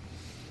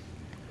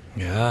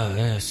 Yeah,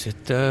 yes,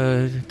 it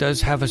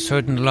does have a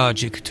certain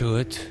logic to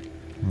it.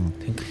 I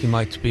think you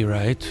might be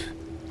right.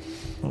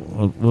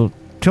 Well,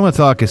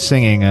 Tumathok is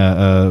singing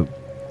a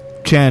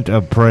chant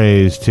of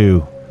praise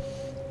to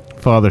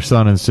Father,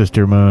 Son, and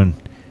Sister Moon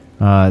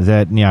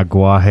that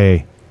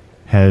Nyaguahe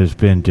has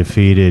been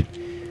defeated.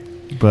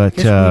 But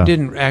Guess we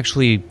didn't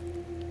actually,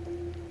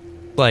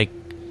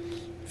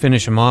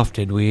 finish him off,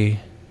 did we?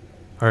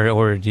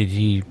 Or did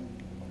he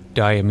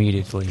die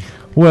immediately?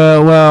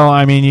 Well,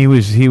 I mean, he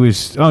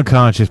was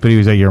unconscious, but he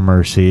was at your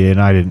mercy,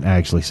 and I didn't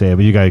actually say it,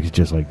 but you guys could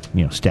just,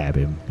 stab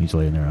him. He's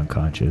laying there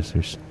unconscious.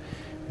 There's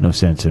no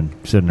sense in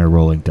sitting there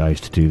rolling dice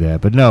to do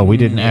that. But no, we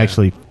didn't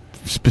actually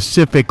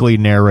specifically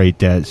narrate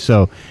that,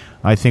 so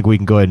I think we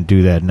can go ahead and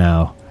do that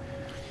now.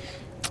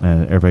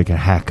 Everybody can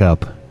hack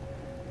up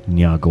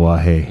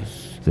Nyaguahe,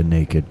 the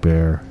naked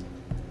bear.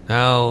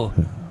 Now,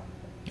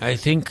 I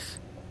think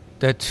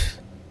that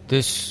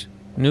this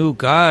new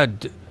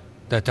god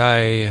that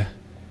I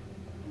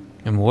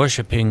am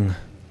worshipping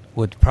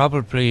would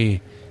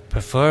probably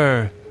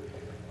prefer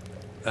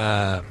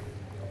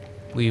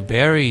we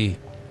bury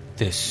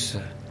this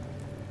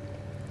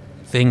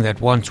thing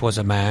that once was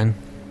a man.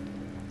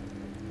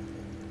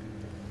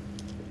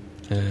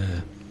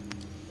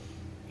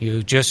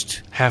 You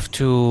just have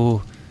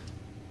to,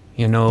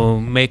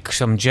 make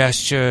some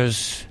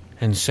gestures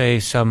and say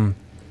some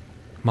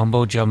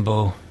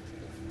mumbo-jumbo,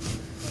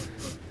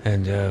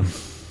 and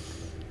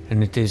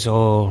it is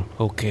all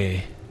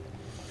okay.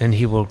 Then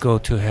he will go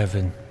to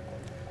heaven.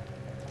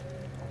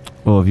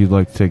 Well, if you'd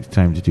like to take the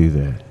time to do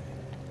that,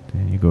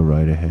 then you go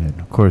right ahead.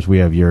 Of course, we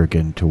have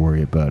Jurgen to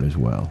worry about as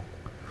well.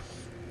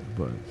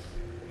 But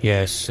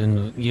Yes,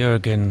 and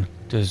Jurgen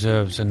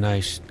deserves a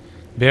nice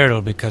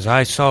burial because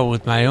I saw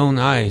with my own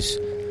eyes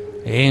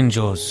the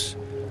angels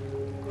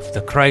of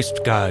the Christ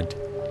God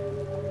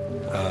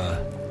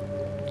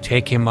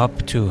take him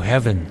up to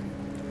heaven.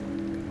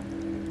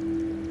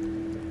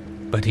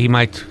 But he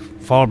might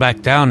fall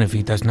back down if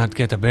he does not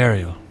get a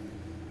burial.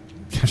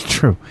 that's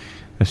true.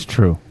 That's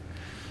true.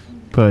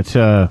 But,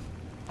 and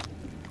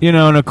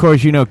of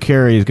course,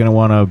 Carrie is going to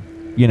want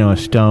a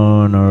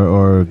stone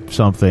or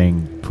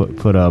something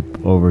put up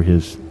over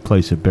his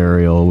place of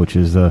burial, which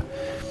is the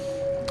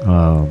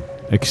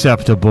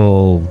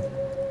acceptable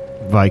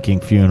Viking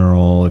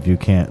funeral if you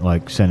can't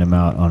send him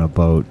out on a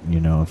boat,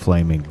 a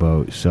flaming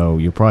boat. So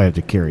you probably have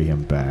to carry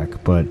him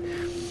back. But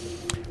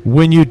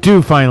when you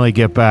do finally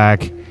get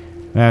back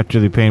after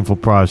the painful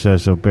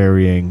process of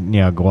burying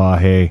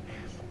Nyaguahe,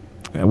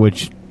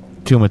 which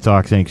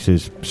Tumathok thinks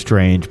is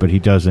strange, but he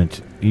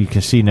doesn't. You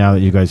can see now that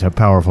you guys have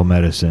powerful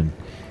medicine,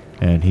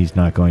 and he's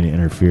not going to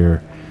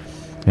interfere.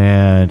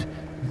 And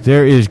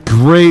there is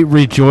great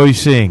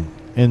rejoicing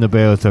in the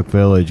Beothuk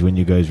village when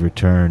you guys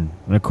return.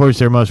 And of course,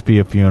 there must be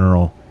a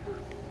funeral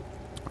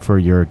for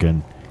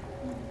Jurgen.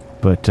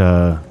 But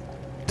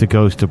the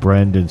ghost of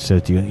Brendan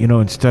said to you,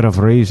 instead of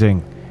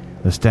raising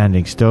the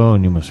standing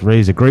stone, you must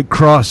raise a great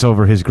cross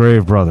over his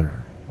grave,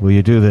 brother. Will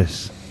you do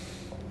this?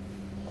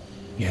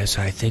 Yes,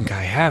 I think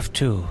I have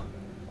to.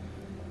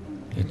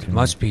 It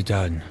must be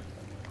done.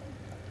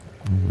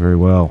 Very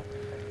well.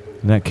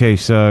 In that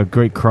case, a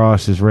great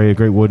cross is raised. A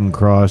great wooden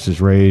cross is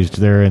raised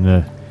there in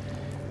the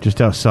just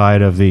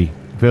outside of the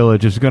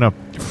village. It's going to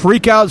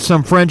freak out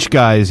some French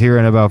guys here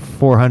in about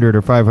 400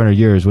 or 500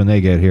 years when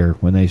they get here,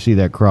 when they see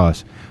that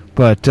cross.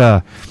 But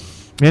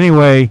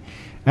anyway,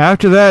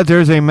 after that,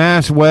 there's a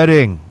mass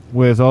wedding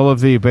with all of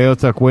the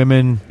Beothuk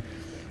women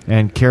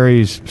and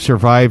Carrie's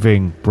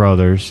surviving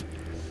brothers,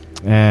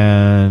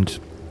 and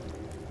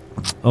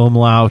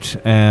Umlaut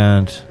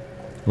and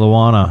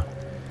Luana.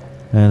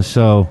 And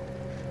so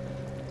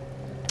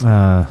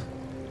it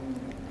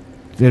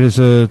is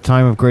a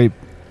time of great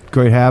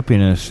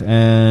happiness,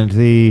 and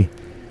the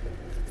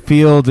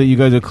field that you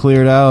guys have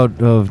cleared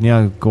out of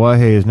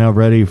Nyaguahe is now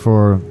ready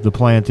for the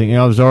planting. You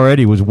know, there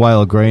already was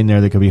wild grain there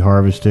that could be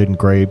harvested and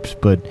grapes,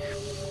 but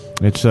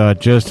it's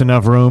just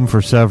enough room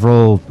for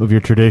several of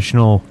your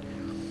traditional,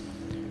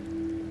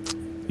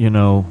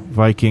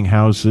 Viking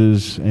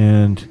houses,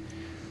 and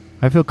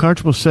I feel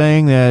comfortable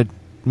saying that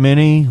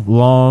many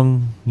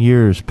long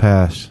years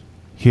pass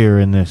here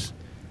in this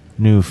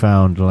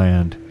newfound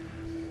land.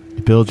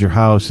 You build your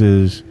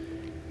houses,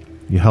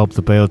 you help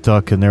the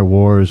Beothuk in their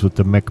wars with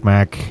the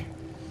Micmac.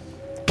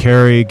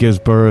 Carrie gives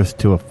birth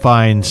to a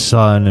fine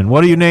son, and what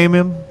do you name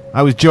him?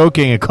 I was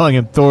joking and calling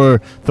him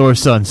Thor's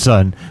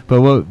son, but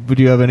would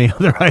you have any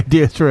other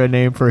ideas for a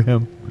name for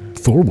him?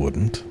 Thor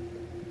wouldn't.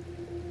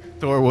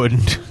 Thor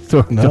wouldn't.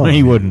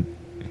 He wouldn't.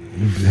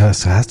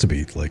 It has to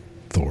be like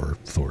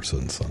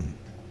Thorson's son.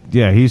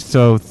 Yeah,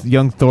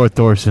 young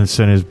Thorson's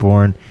is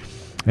born.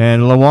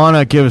 And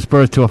Luana gives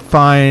birth to a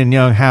fine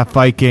young half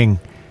Viking,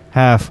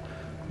 half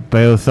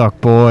Beothuk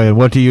boy. And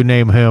what do you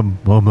name him,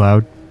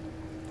 Umlaut?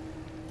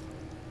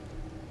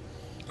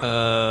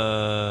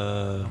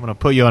 I'm going to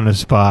put you on the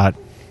spot.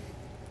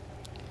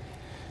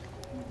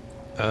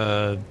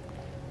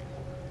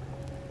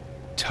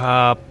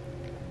 Top.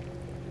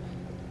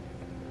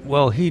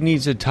 Well, he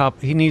needs the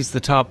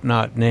top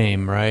knot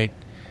name, right?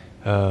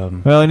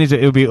 Well, it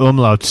would be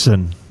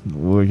Umlautson.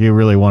 He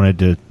really wanted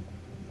to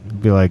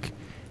be like,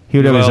 he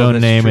would have his own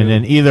name, true. And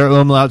then either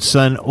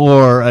Umlautson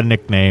or a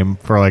nickname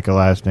for like a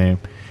last name.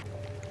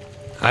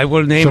 I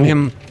will name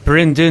him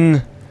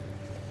Brendan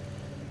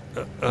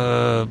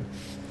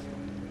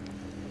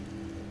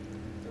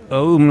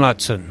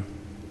Umlautson.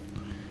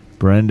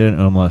 Brendan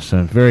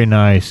Umlautson. Very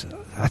nice.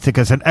 I think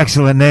that's an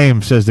excellent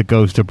name, says the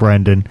ghost of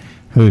Brendan,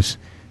 who's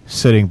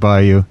sitting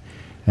by you.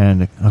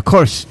 And, of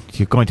course,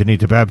 you're going to need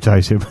to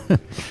baptize him.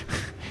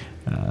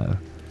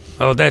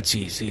 Oh, that's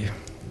easy.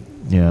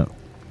 Yeah.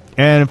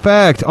 And, in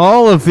fact,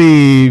 all of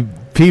the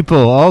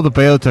people, all the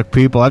Beothuk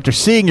people, after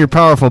seeing your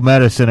powerful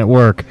medicine at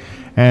work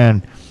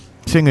and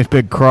seeing this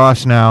big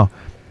cross now,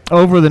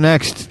 over the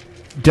next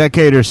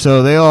decade or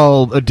so, they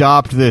all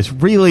adopt this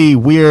really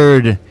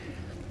weird,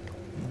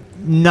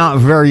 not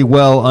very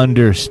well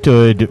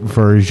understood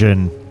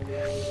version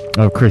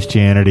of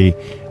Christianity.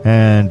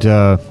 And,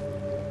 but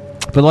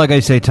like I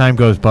say, time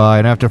goes by,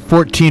 and after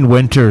 14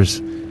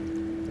 winters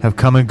have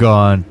come and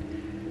gone,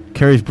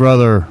 Carrie's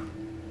brother,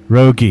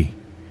 Rogi,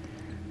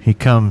 he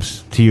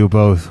comes to you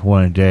both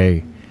one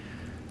day,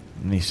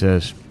 and he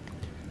says,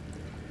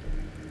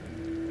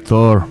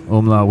 Thor,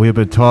 Umlaut, we have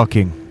been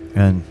talking,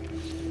 and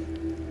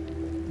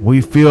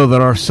we feel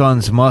that our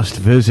sons must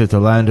visit the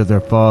land of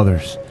their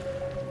fathers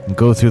and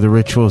go through the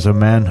rituals of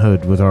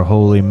manhood with our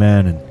holy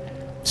men and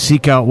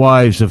seek out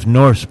wives of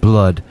Norse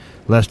blood,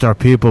 lest our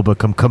people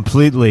become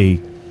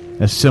completely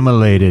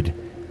assimilated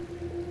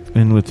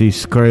in with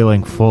these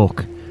Skraeling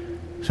folk.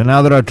 So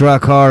now that our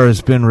Drakkar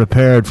has been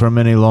repaired for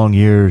many long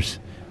years,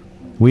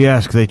 we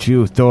ask that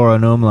you, Thor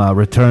and Umlaut,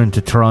 return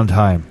to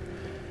Trondheim,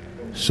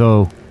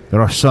 so that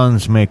our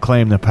sons may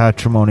claim the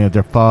patrimony of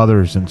their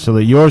fathers, and so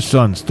that your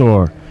sons,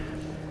 Thor,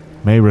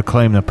 may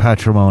reclaim the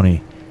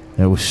patrimony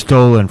that was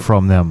stolen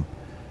from them.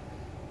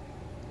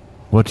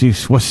 What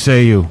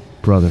say you,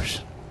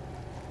 brothers?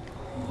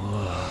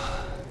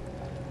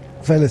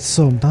 Well, it's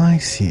so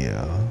nice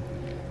here.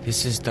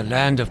 This is the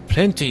land of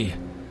plenty.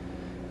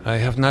 I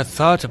have not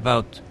thought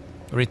about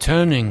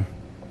returning,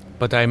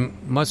 but I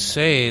must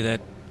say that,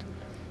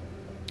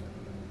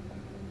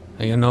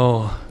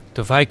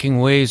 the Viking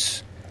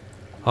ways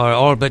are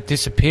all but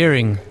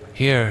disappearing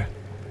here.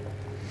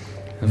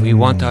 And we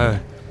want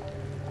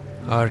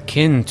our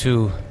kin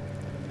to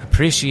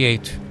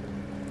appreciate,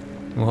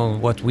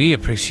 what we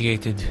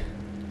appreciated.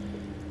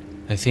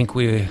 I think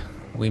we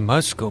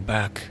must go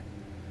back.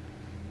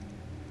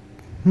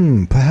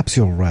 Perhaps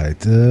you're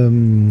right.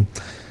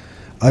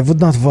 I would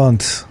not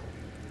want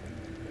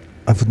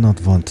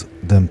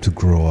them to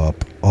grow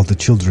up, all the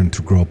children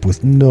to grow up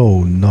with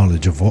no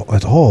knowledge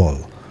at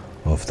all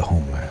of the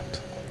homeland.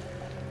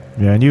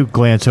 Yeah, and you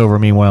glance over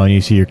meanwhile and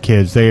you see your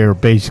kids. They are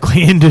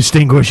basically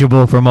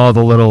indistinguishable from all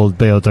the little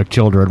Beothuk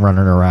children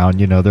running around.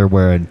 They're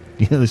wearing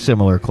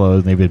similar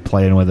clothes, and they've been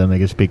playing with them. They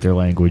can speak their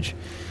language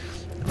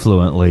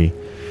fluently.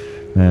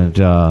 And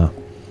so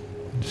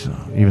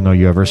even though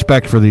you have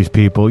respect for these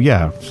people,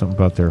 something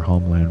about their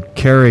homeland.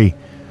 Carrie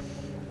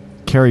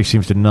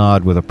seems to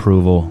nod with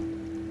approval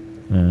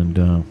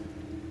and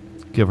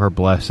give her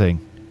blessing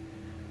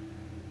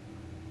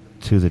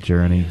to the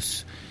journey.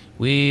 Yes.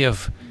 We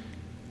of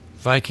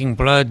Viking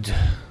blood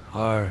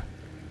are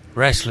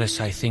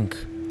restless, I think.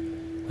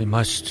 We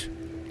must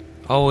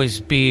always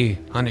be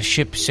on a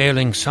ship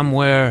sailing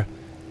somewhere,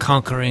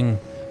 conquering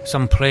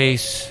some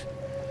place,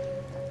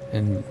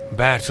 and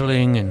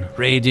battling and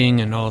raiding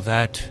and all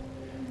that.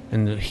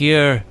 And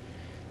here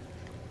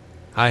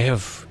I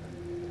have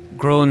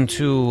grown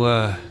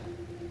to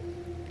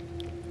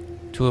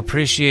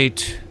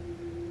appreciate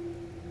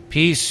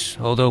peace,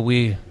 although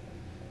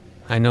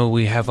I know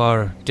we have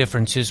our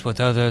differences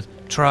with other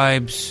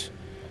tribes,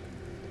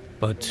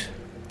 but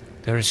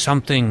there is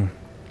something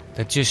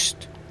that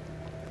just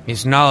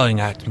is gnawing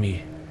at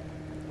me.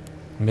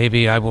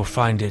 Maybe I will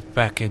find it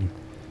back in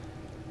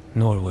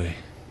Norway.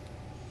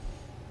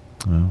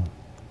 Well,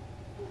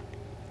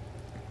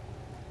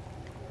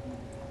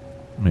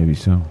 maybe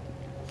so.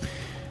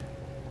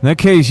 In that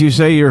case, you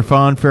say your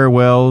fond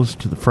farewells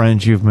to the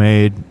friends you've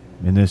made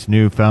in this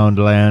newfound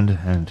land,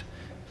 and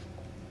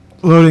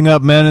loading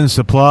up men and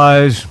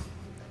supplies,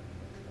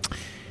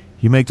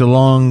 you make the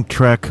long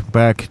trek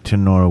back to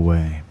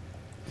Norway.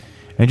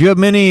 And you have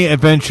many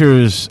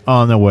adventures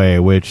on the way,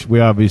 which we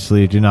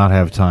obviously do not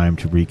have time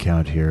to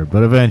recount here,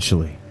 but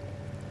eventually,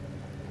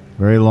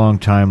 very long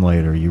time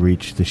later, you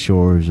reach the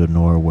shores of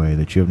Norway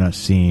that you have not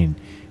seen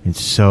in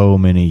so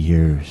many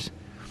years.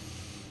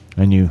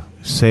 And you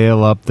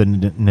sail up the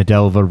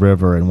Nidelva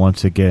River and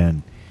once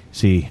again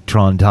see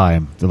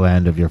Trondheim, the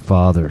land of your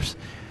fathers.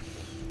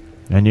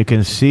 And you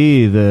can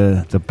see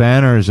the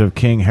banners of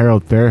King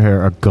Harald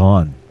Fairhair are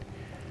gone.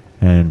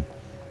 And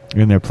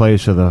in their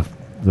place are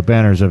the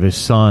banners of his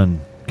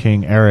son,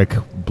 King Eric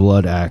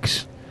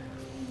Bloodaxe.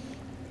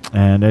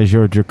 And as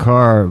your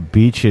Drakkar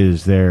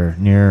beaches there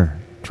near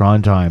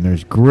Trondheim,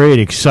 there's great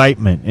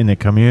excitement in the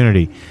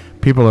community.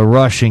 People are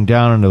rushing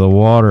down into the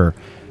water,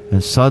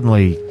 and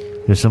suddenly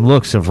there's some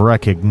looks of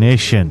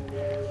recognition.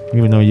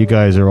 Even though you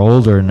guys are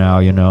older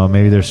now,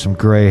 maybe there's some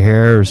gray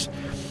hairs,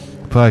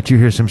 but you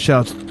hear some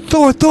shouts,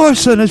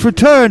 Thorson has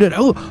returned, and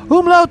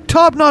Umlaut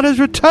Topknot has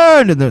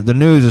returned, and the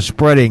news is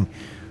spreading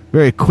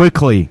very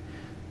quickly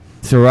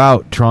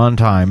throughout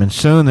Trondheim, and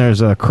soon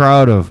there's a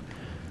crowd of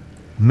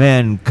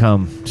men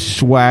come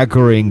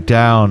swaggering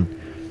down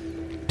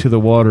to the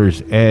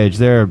water's edge.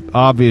 They're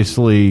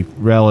obviously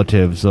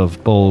relatives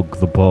of Bolg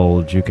the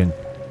Bulge. You can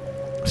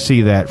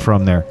see that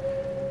from their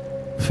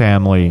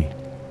family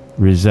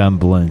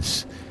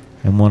resemblance.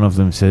 And one of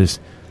them says,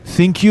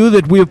 "Think you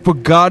that we have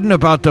forgotten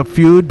about the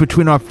feud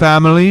between our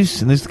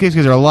families?" And these guys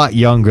are a lot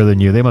younger than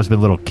you. They must have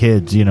been little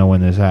kids,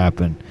 when this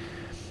happened.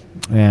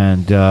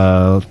 And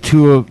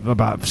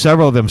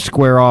several of them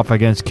square off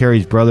against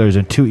Carrie's brothers,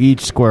 and two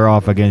each square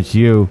off against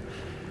you.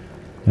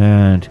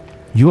 And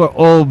you are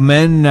old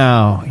men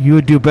now. You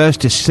would do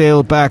best to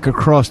sail back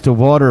across the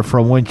water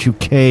from whence you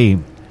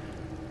came.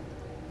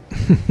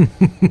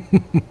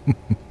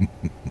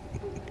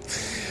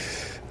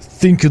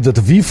 Think you that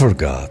we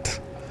forgot?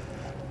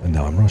 And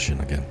now I'm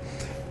Russian again.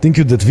 Think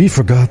you that we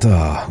forgot?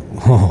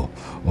 Oh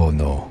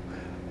no.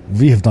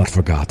 We have not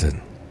forgotten.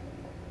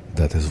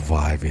 That is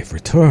why we've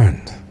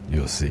returned,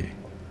 you see.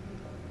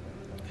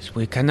 Yes,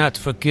 we cannot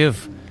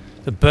forgive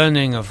the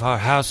burning of our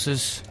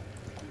houses.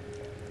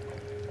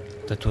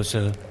 That was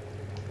a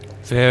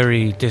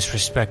very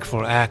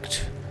disrespectful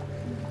act.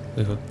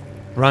 We've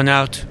run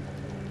out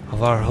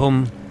of our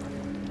home.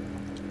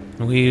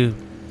 We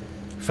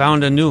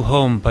found a new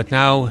home, but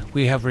now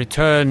we have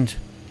returned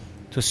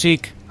to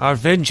seek our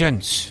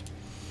vengeance.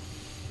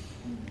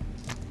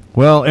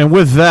 Well, and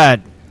with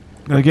that,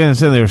 again,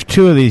 so there's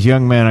two of these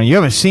young men. You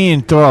haven't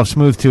seen Thorolf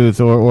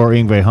Smooth-Tooth or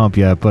Yngve Hump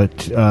yet, but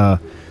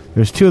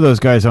there's two of those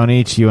guys on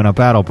each of you, and a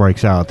battle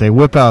breaks out. They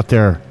whip out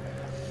their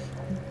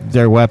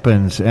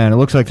weapons, and it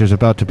looks like there's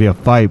about to be a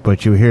fight,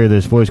 but you hear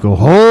this voice go,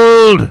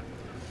 "Hold!"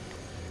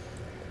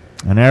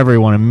 And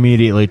everyone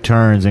immediately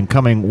turns, and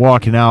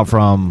walking out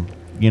from,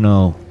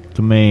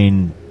 the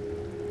main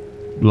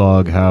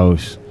log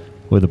house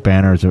with the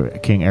banners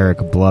of King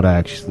Eric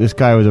Bloodaxe. This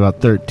guy was about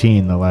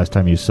 13 the last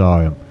time you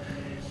saw him.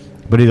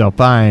 But he's a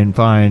fine,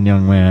 fine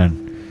young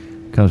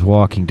man. Comes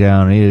walking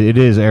down. It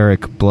is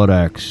Eric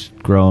Bloodaxe,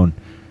 grown.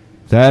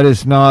 "That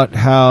is not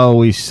how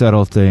we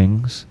settle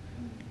things.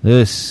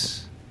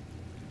 This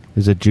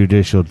is a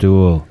judicial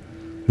duel.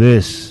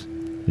 This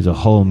is a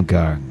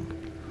holmgang.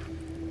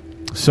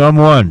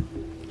 Someone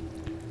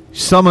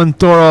summon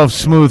Thorolf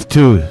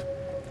Smooth-Tooth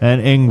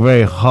and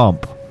Yngve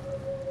Hump.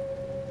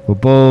 For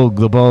Bolg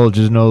the Bulge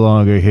is no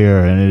longer here,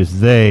 and it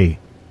is they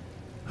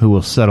who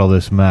will settle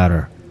this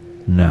matter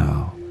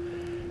now."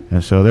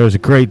 And so there's a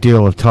great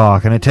deal of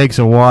talk, and it takes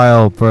a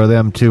while for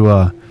them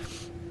to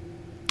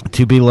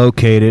be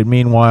located.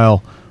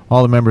 Meanwhile,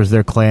 all the members of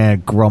their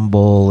clan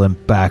grumble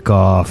and back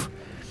off.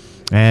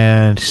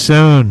 And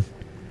soon,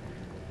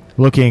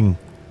 looking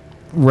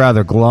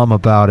rather glum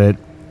about it,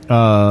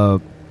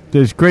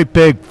 this great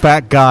big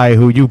fat guy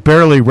who you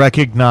barely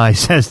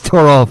recognize as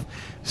Thorolf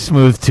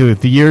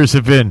Smooth-Tooth. The years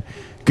have been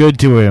good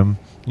to him,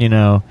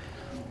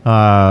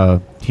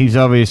 He's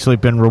obviously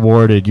been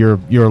rewarded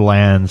your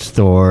lands,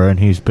 Thor, and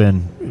he's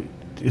been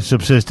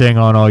subsisting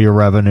on all your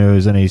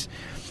revenues, and he's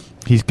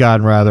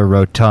gotten rather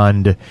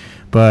rotund.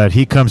 But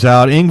he comes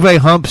out. Yngve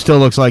Hump still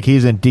looks like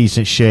he's in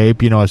decent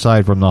shape,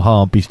 aside from the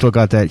hump. He's still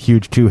got that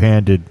huge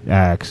two-handed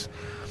axe.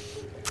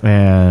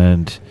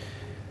 And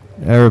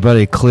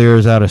everybody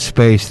clears out of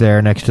space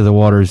there next to the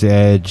water's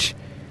edge,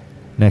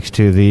 next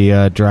to the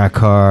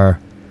Drakkar.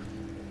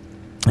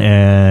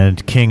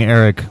 And King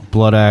Eric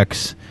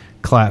Bloodaxe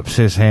claps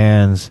his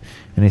hands,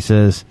 and he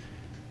says,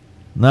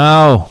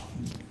 "Now,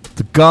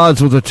 the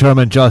gods will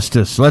determine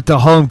justice. Let the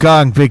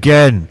Holmgang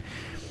begin.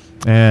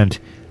 And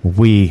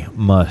we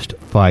must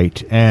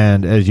fight."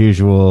 And as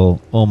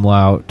usual,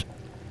 Umlaut,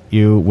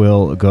 you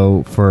will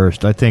go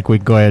first. I think we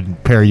can go ahead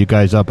and pair you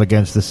guys up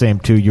against the same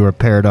two you were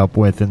paired up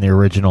with in the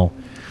original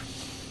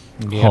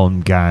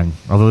Holmgang.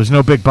 Although there's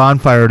no big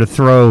bonfire to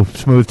throw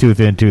Smooth-Tooth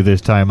into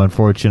this time,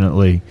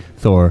 unfortunately,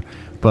 Thor.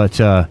 But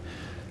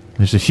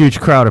there's a huge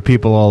crowd of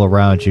people all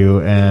around you.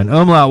 And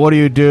Umlaut, what do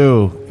you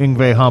do?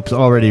 Yngve Hump's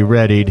already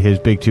readied his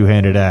big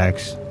two-handed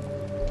axe.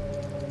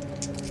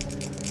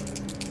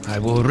 I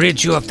will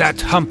rid you of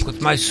that hump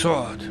with my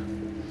sword.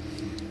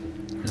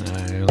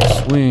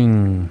 I'll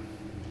swing.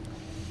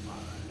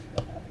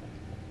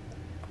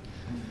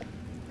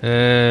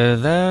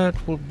 That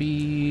will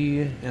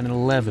be an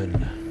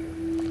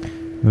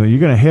 11. Well, you're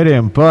going to hit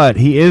him, but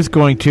he is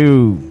going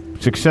to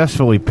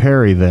successfully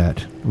parry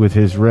that with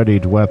his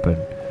readied weapon.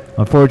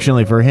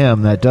 Unfortunately for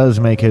him, that does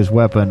make his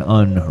weapon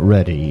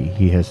unready.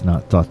 He has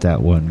not thought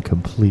that one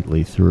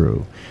completely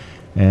through.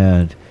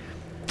 And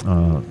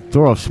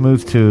Thorolf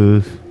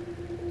Smooth-Tooth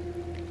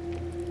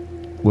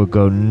will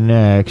go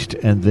next,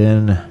 and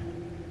then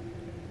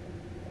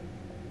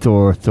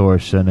Thor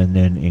Thorson, and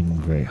then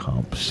Yngve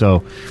Hump.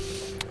 So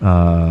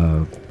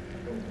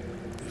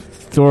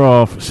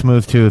Thorolf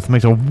Smooth-Tooth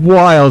makes a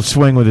wild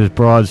swing with his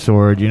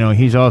broadsword.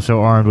 He's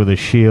also armed with a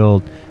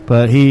shield,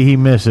 but he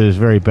misses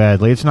very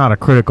badly. It's not a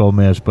critical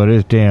miss, but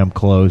it's damn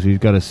close. He's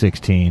got a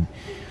 16,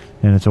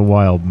 and it's a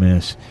wild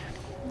miss.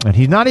 And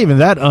he's not even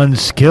that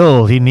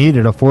unskilled. He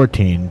needed a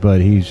 14,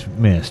 but he's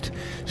missed.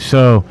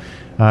 So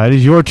it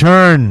is your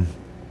turn,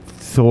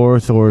 Thor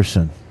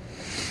Thorson.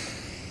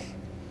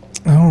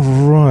 All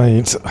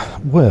right.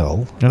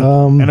 Well,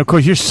 and of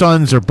course your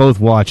sons are both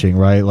watching,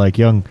 right? Like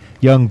young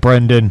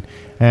Brendan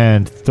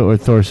and Thor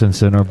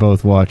Thorsenson are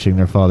both watching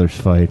their father's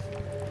fight.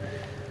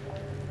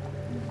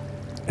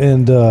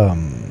 And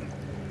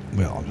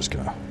well, I'm just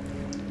gonna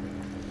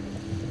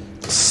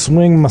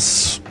swing my.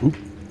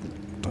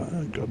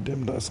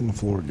 Goddamn dice on the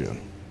floor again.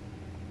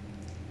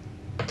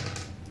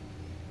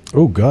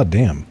 Oh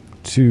goddamn!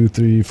 2,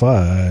 3,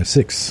 5,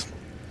 6.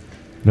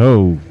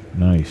 No,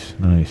 nice.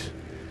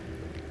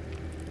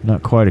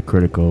 Not quite a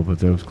critical, but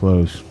that was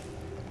close.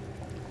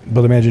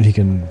 But imagine he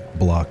can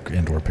block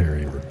and/or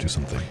parry or do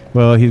something.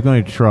 Well, he's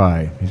going to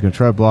try. He's going to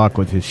try block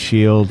with his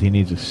shield. He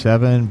needs a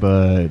 7,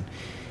 but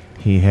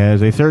he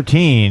has a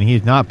 13.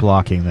 He's not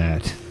blocking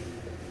that.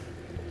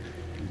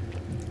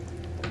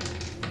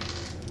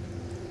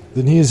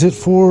 Then he is hit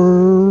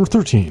for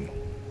 13.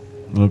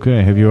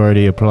 Okay, have you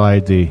already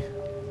applied the...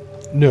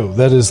 No,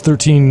 that is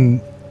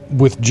 13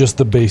 with just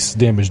the base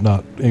damage,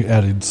 not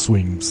added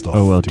swing stuff.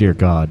 Oh, well, dear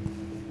God.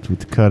 With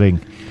the cutting.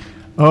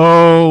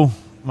 Oh,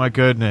 my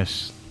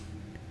goodness.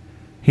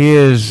 He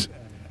is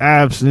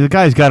absolutely... The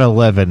guy's got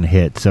 11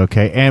 hits,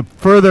 okay? And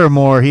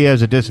furthermore, he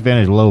has a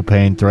disadvantaged low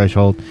pain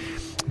threshold,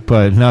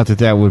 but not that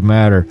that would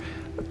matter.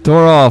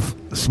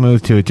 Thorolf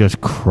Smooth-Tooth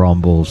just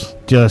crumbles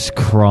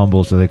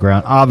to the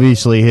ground.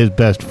 Obviously, his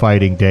best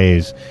fighting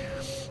days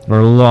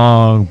are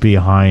long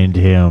behind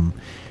him,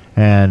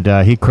 and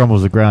he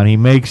crumbles to the ground. He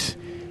makes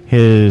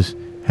his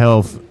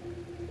health...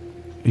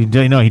 he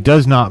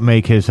does not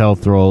make his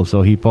health roll,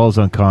 so he falls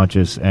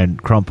unconscious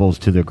and crumples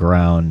to the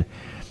ground.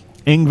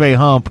 Yngve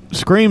Hump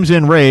screams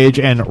in rage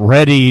and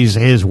readies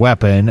his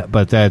weapon,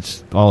 but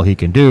that's all he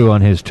can do on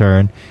his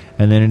turn.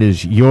 And then it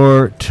is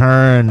your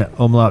turn,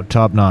 Umlaut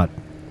Topknot.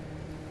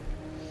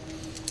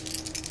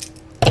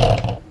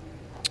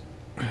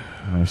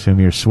 I assume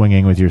you're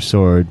swinging with your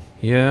sword.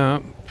 Yeah,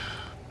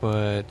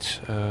 but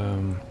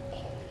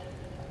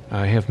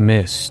I have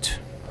missed.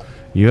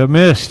 You have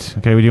missed.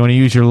 Okay, well, do you want to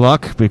use your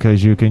luck?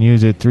 Because you can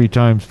use it 3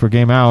 times per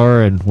game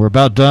hour, and we're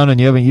about done, and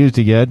you haven't used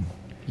it yet.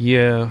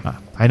 Yeah.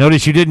 I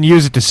noticed you didn't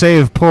use it to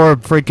save poor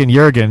freaking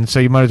Jurgen, so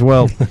you might as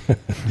well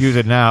use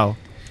it now.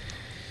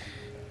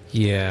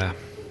 Yeah.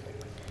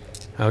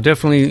 I'll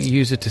definitely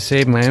use it to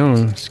save my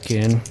own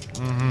skin.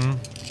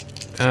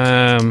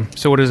 Mm-hmm.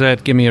 So what does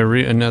that give me?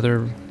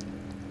 Another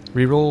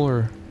reroll,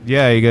 or?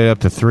 Yeah, you get up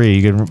to 3.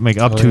 You can make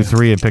up to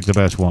 3 and pick the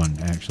best one,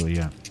 actually,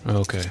 yeah.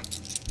 Okay.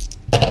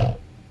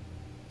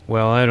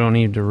 Well, I don't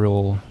need to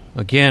roll.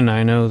 Again,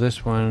 I know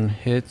this one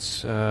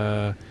hits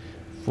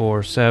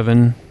for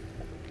 7.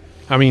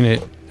 I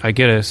mean, I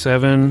get a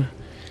 7,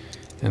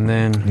 and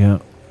then... Yeah.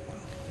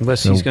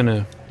 Unless he's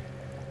going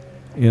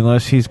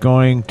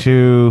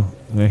to...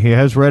 He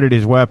has readied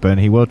his weapon.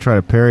 He will try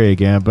to parry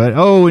again, but...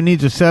 Oh, he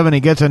needs a 7.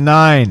 He gets a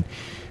 9.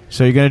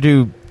 So you're going to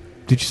do...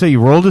 Did you say you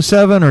rolled a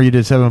 7, or you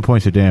did 7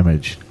 points of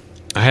damage?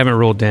 I haven't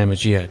rolled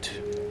damage yet.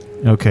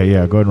 Okay,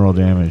 yeah, go ahead and roll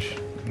damage.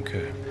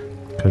 Okay.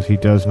 Because he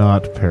does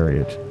not parry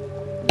it.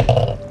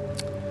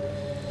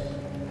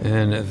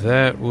 And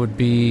that would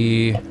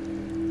be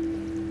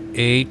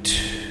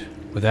 8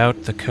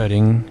 without the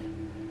cutting.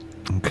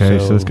 Okay,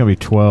 so it's going to be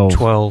 12.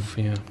 12,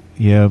 yeah.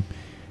 Yeah.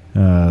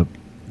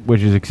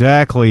 Which is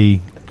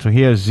exactly... So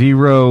he has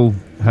 0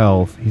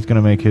 health. He's going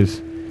to make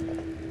his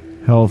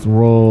health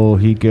roll.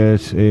 He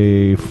gets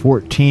a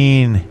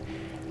 14.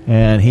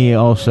 And he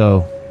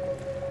also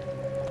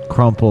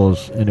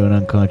crumples into an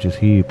unconscious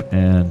heap.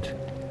 And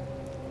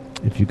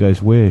if you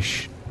guys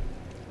wish,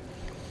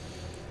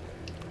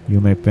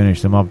 you may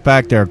finish them up.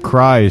 Back there,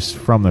 cries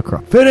from the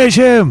crowd. Finish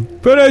him!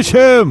 Finish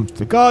him!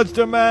 The gods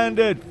demand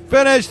it!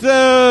 Finish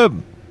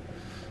them!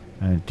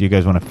 And do you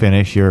guys want to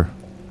finish your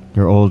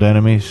old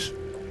enemies?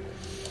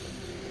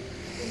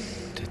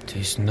 It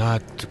is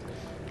not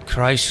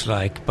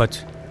Christ-like,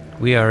 but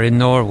we are in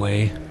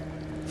Norway.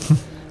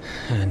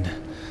 And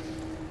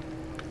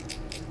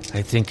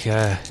I think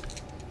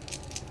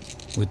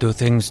we do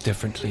things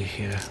differently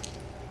here.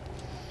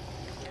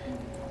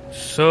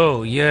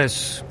 So,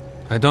 yes,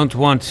 I don't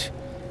want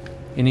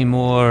any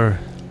more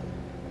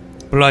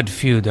blood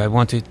feud. I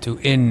want it to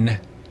end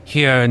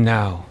here and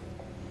now.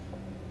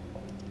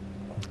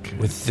 Okay.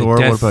 With Thor,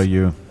 the death what about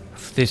you?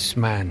 of this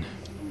man.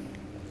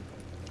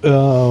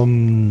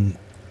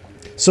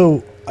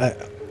 So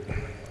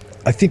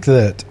I think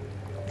that,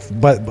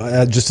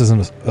 but just as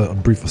a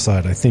brief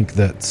aside, I think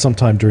that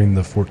sometime during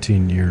the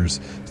 14 years,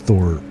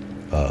 Thor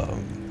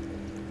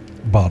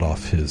bought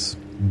off his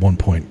 1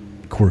 point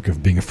quirk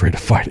of being afraid of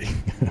fighting.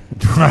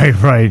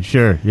 Right,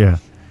 sure, yeah.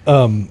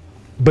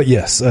 But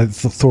yes,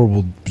 Thor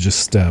will just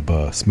stab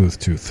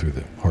Smooth-Tooth through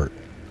the heart.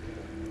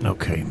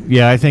 Okay.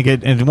 Yeah, I think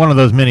in one of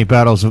those mini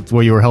battles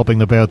where you were helping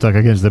the Beothuk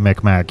against the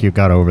Micmac, you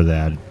got over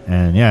that.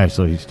 And yeah,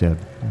 so he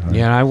stabbed.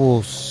 Yeah, I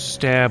will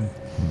stab.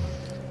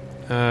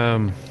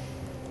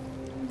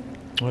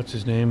 What's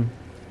his name?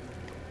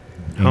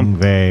 Hump.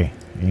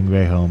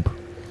 Yngve Hump.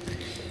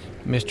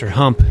 Mr.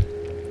 Hump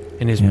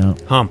in his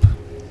hump.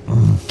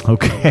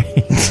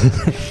 Okay.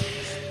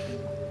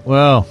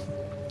 Well,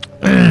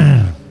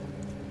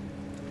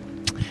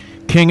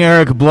 King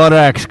Eric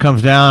Bloodaxe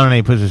comes down and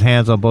he puts his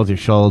hands on both your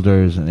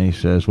shoulders and he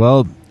says,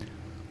 well,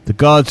 the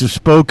gods have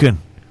spoken.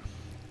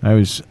 I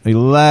was a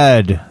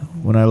lad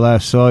when I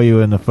last saw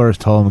you in the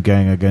first home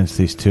gang against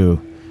these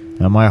two.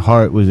 And my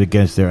heart was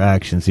against their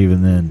actions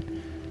even then.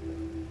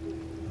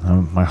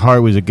 My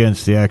heart was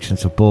against the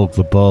actions of Bolg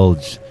the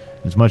Bulge.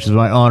 As much as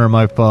I honor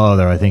my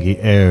father, I think he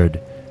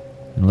erred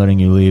in letting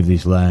you leave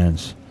these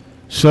lands.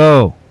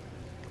 So,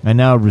 I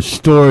now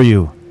restore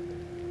you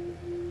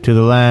to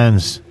the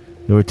lands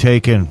that were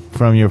taken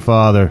from your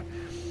father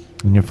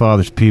and your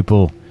father's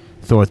people,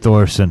 Thor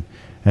Thorson.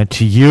 And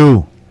to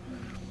you,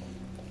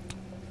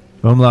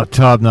 Umlaut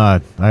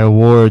Tobnod, I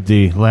award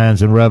the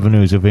lands and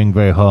revenues of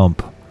Yngve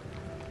Hump.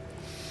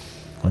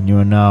 And you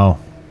are now...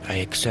 I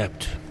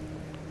accept.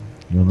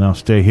 You'll now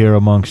stay here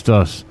amongst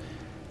us.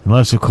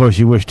 Unless, of course,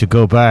 you wish to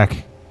go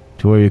back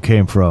to where you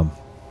came from.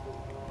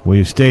 Will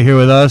you stay here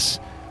with us,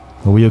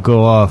 or will you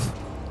go off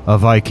a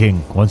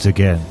Viking once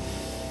again?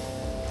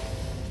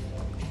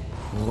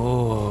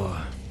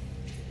 Oh.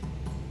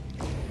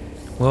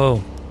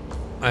 Well,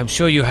 I'm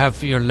sure you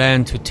have your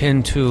land to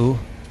tend to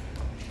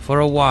for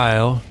a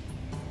while.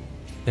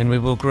 Then we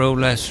will grow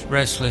less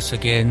restless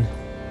again.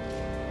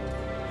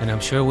 And I'm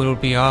sure we'll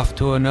be off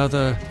to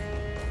another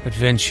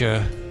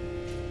adventure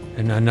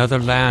in another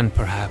land,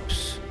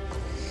 perhaps.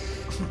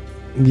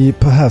 Yeah,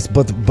 perhaps,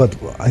 but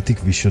I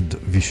think we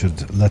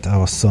should let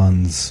our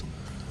sons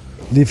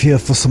live here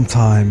for some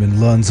time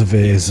and learn the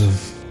ways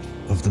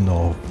of the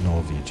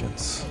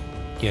Norwegians.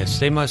 Yes,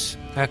 they must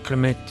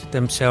acclimate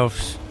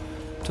themselves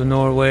to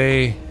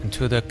Norway and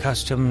to the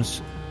customs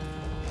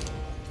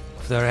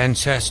of their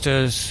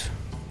ancestors.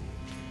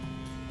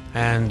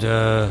 And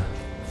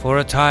for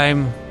a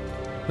time,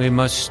 we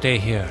must stay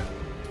here.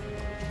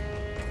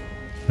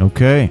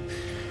 Okay.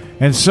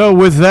 And so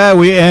with that,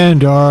 we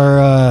end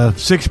our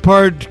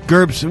 6-part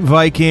GURPS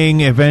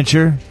Viking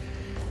adventure.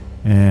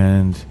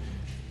 And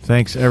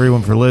thanks,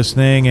 everyone, for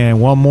listening. And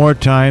one more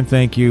time,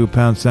 thank you,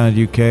 Pound Sound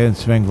UK and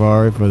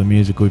Svengvari, for the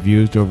music we've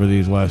used over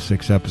these last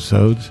 6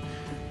 episodes.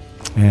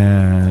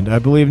 And I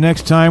believe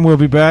next time we'll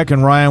be back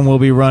and Ryan will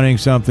be running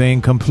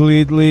something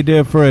completely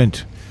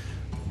different.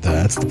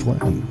 That's the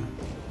plan.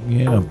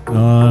 Yeah,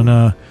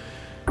 on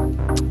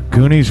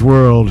Goonies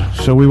World.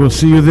 So we will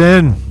see you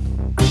then.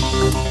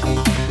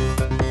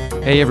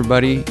 Hey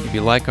everybody, if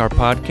you like our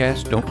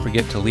podcast, don't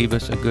forget to leave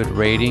us a good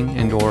rating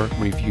and or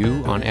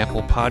review on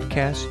Apple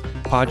Podcasts,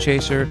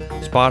 Podchaser,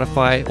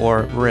 Spotify,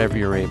 or wherever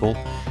you're able.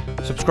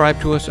 Subscribe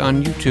to us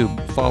on YouTube,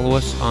 follow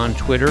us on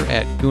Twitter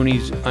at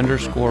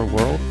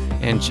Goonies_world,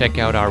 and check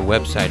out our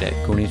website at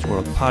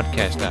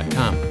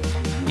GooniesWorldPodcast.com.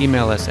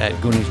 Email us at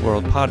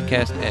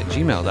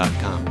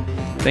GooniesWorldPodcast@gmail.com.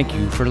 Thank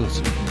you for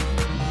listening.